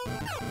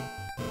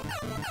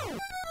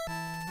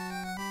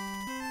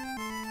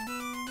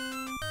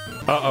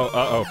 Uh-oh,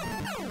 uh-oh.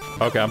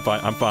 Okay, I'm fine,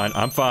 I'm fine,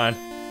 I'm fine.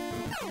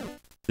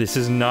 This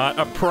is not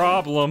a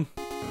problem.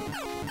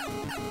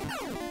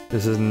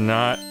 This is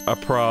not a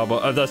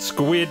problem. The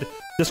squid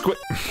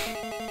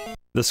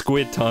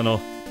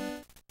tunnel.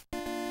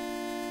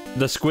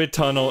 The squid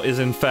tunnel is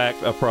in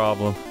fact a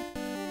problem.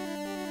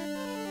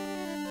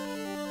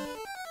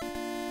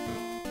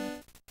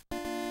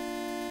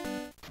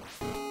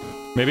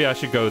 Maybe I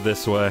should go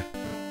this way.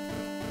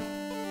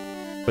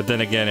 But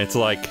then again, it's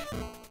like...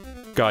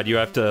 God, you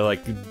have to,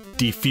 like,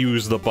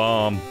 defuse the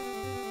bomb.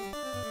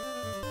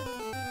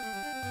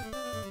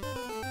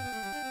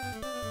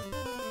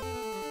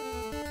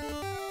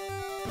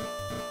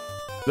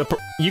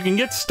 You can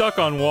get stuck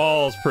on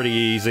walls pretty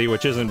easy,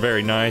 which isn't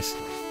very nice.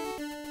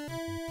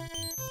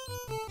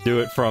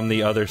 Do it from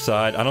the other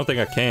side. I don't think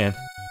I can.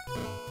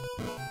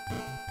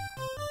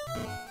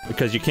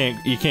 Because you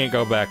can't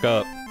go back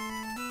up.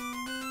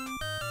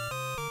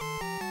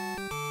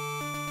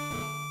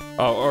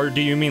 Oh, or do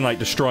you mean like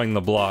destroying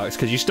the blocks?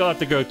 Because you still have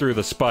to go through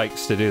the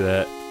spikes to do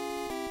that.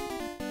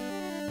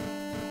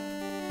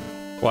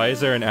 Why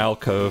is there an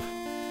alcove?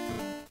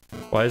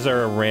 Why is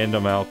there a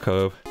random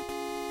alcove?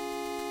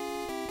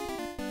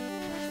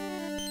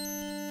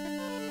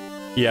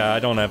 Yeah, I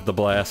don't have the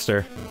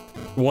blaster.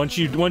 Once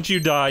you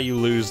die, you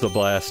lose the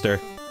blaster.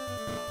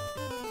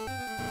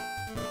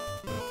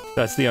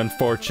 That's the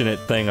unfortunate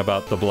thing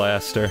about the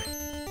blaster.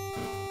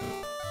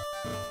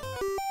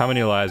 How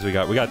many lives we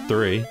got? We got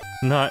 3.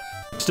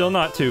 Still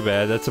not too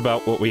bad. That's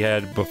about what we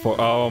had before.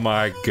 Oh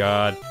my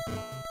god.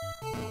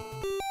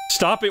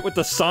 Stop it with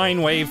the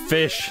sine wave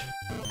fish.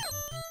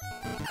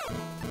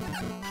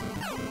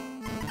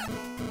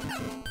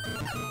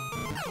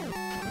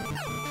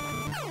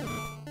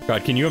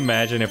 God, can you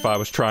imagine if I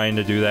was trying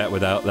to do that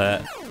without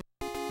that?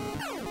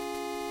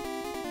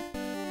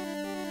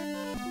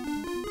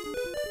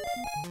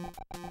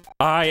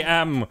 I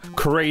am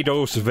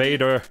Kratos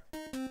Vader.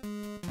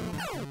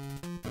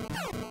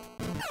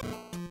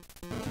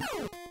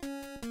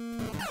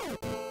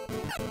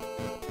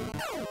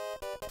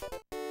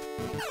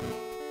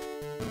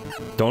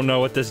 Don't know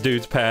what this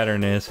dude's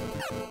pattern is.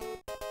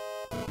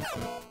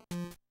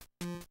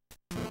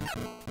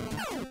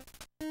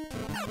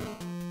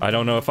 I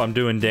don't know if I'm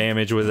doing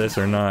damage with this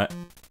or not.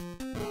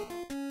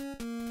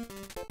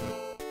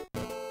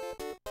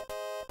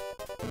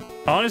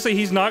 Honestly,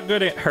 he's not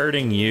good at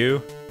hurting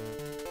you.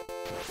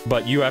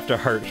 But you have to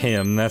hurt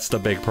him, that's the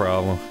big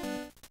problem.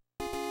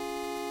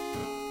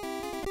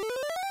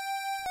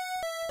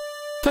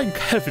 Thank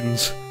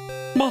heavens!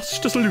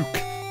 Master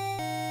Luke!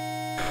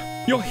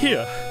 You're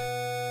here!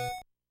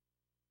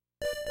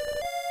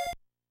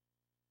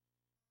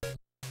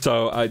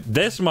 So,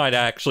 this might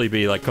actually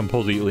be, like,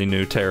 completely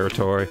new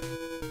territory.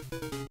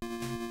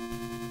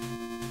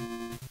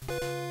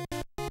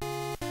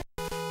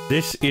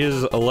 This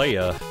is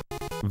Leia.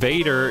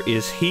 Vader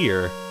is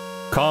here.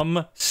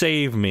 Come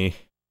save me.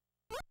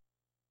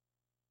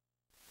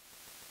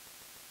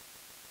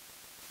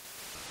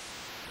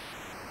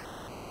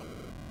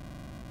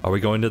 Are we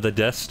going to the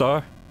Death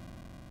Star?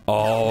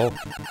 Oh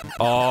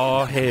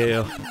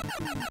hell.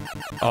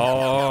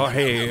 Oh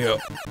hell.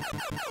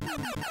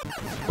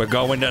 We're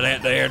going to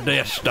that there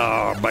Death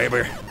Star,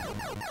 baby.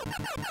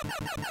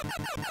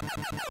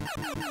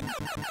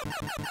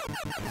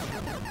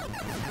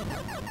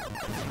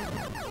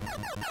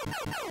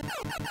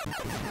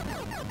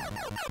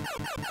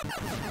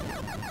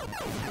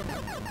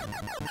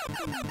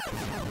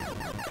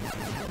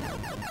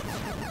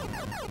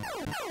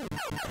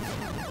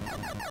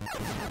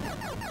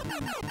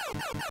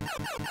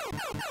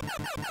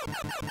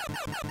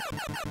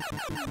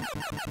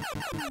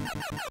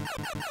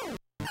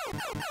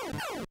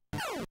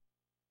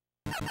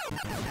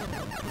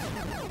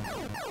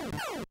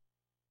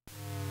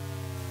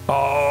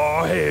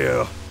 Oh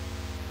hell.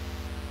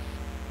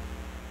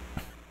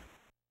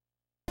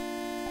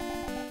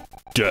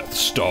 Death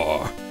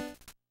Star.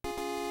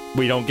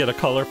 We don't get a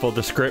colorful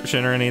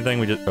description or anything,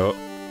 we just... Oh.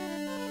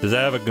 Does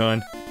that have a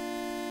gun?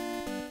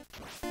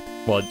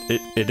 Well,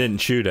 it didn't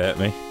shoot at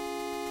me.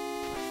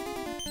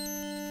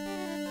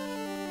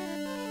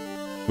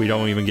 We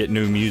don't even get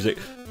new music.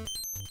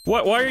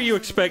 What? Why are you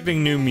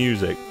expecting new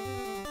music?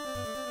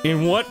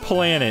 In what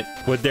planet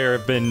would there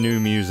have been new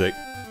music?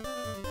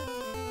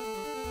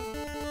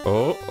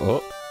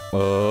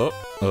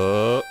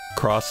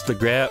 Cross the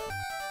gap.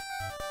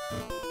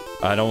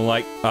 I don't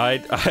like...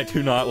 I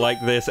do not like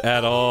this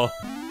at all.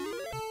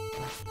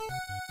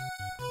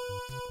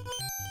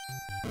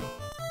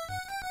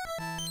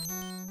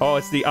 Oh,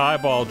 it's the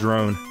eyeball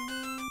drone.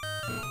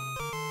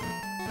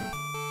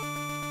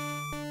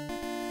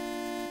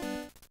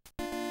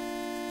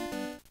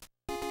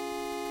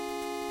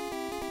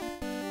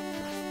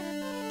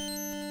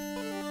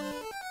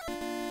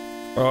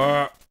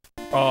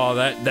 Oh,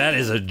 that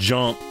is a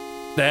jump.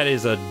 That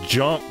is a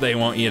jump they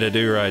want you to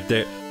do right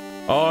there.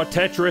 Oh,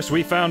 Tetris,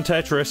 we found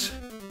Tetris.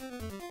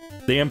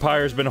 The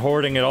Empire's been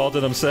hoarding it all to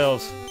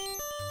themselves.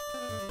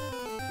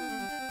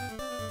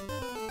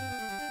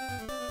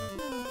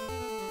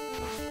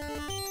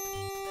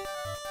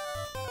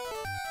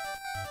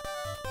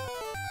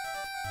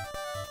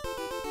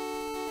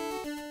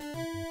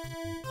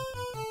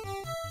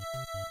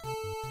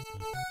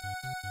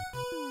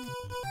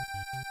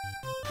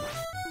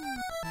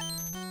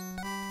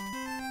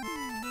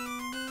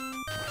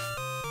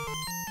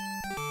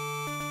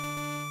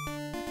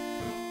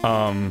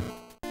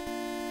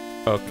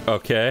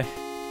 Okay.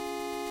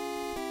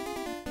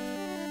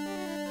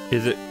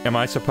 Am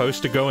I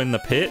supposed to go in the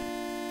pit?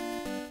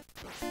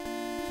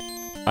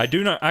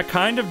 I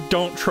kind of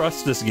don't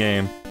trust this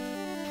game.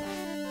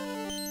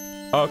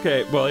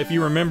 Okay, well, if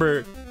you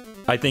remember,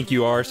 I think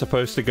you are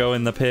supposed to go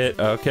in the pit.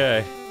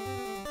 Okay.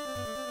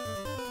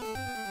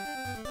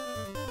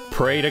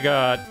 Pray to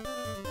God.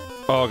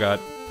 Oh, God.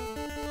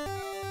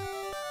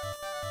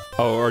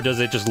 Oh, or does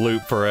it just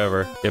loop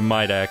forever? It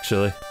might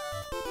actually.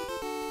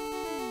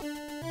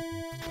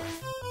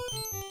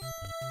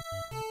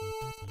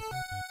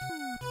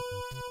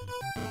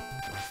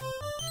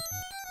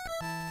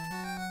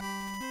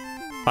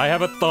 I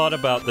have a thought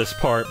about this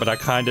part, but I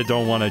kinda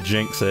don't want to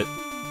jinx it.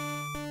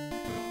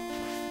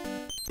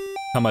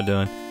 How am I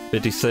doing?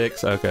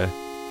 56? Okay.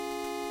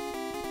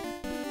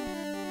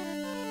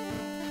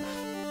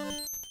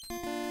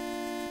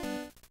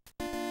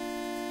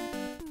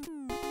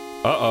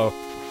 Uh-oh.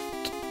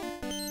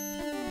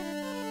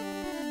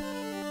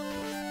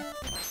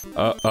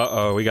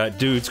 Uh-oh, we got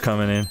dudes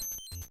coming in.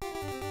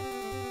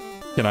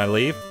 Can I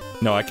leave?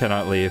 No, I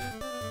cannot leave.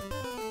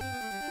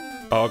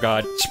 Oh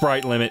god,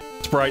 sprite limit,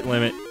 sprite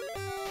limit.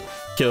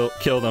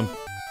 Kill them.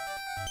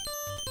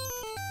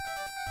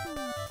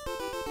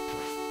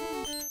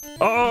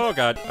 Oh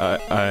god,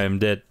 I am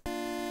dead.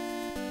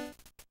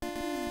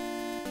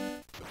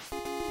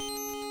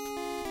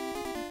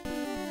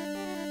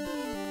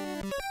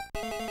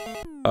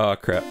 Oh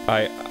crap,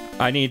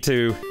 I need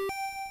to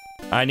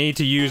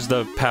use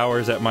the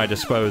powers at my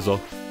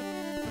disposal.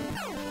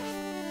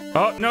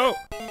 Oh no!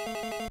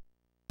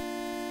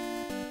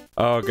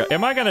 Oh god,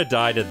 am I gonna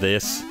die to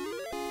this?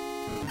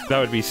 That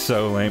would be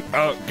so lame.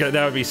 Oh god,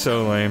 that would be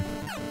so lame.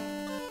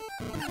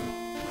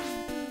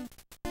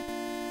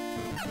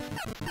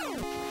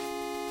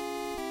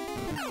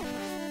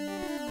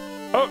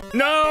 Oh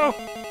no!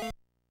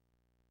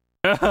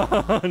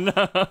 Oh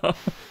no!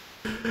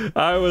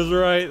 I was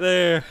right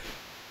there.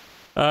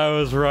 I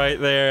was right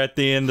there at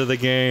the end of the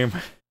game.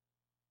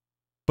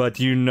 But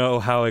you know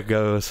how it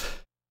goes.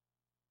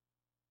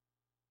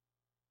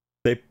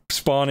 They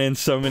spawn in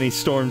so many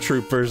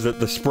stormtroopers that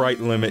the sprite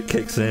limit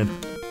kicks in.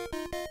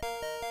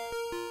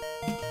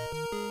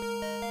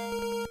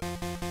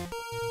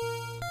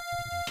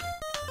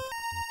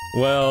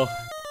 Well,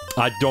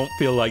 I don't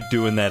feel like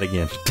doing that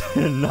again.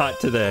 Not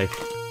today.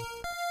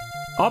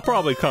 I'll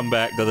probably come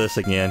back to this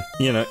again.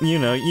 You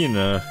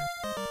know.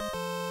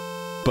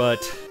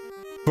 But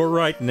for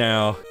right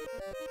now,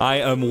 I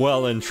am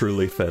well and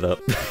truly fed up.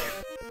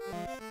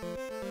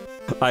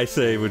 I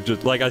say with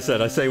just, like I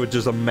said, I say with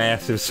just a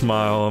massive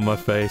smile on my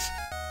face.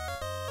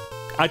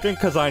 I think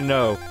because I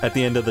know, at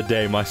the end of the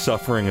day, my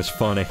suffering is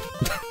funny.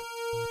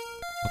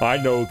 I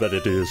know that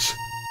it is.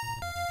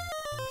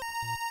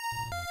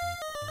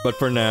 But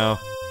for now,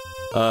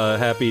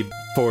 happy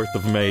 4th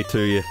of May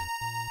to you.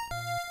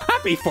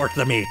 Happy 4th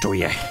of May to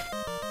you!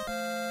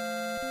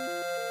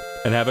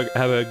 And have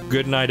a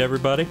good night,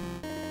 everybody.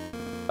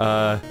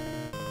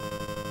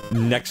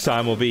 Next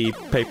time will be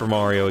Paper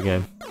Mario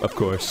again, of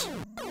course.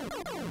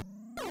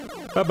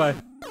 Bye-bye.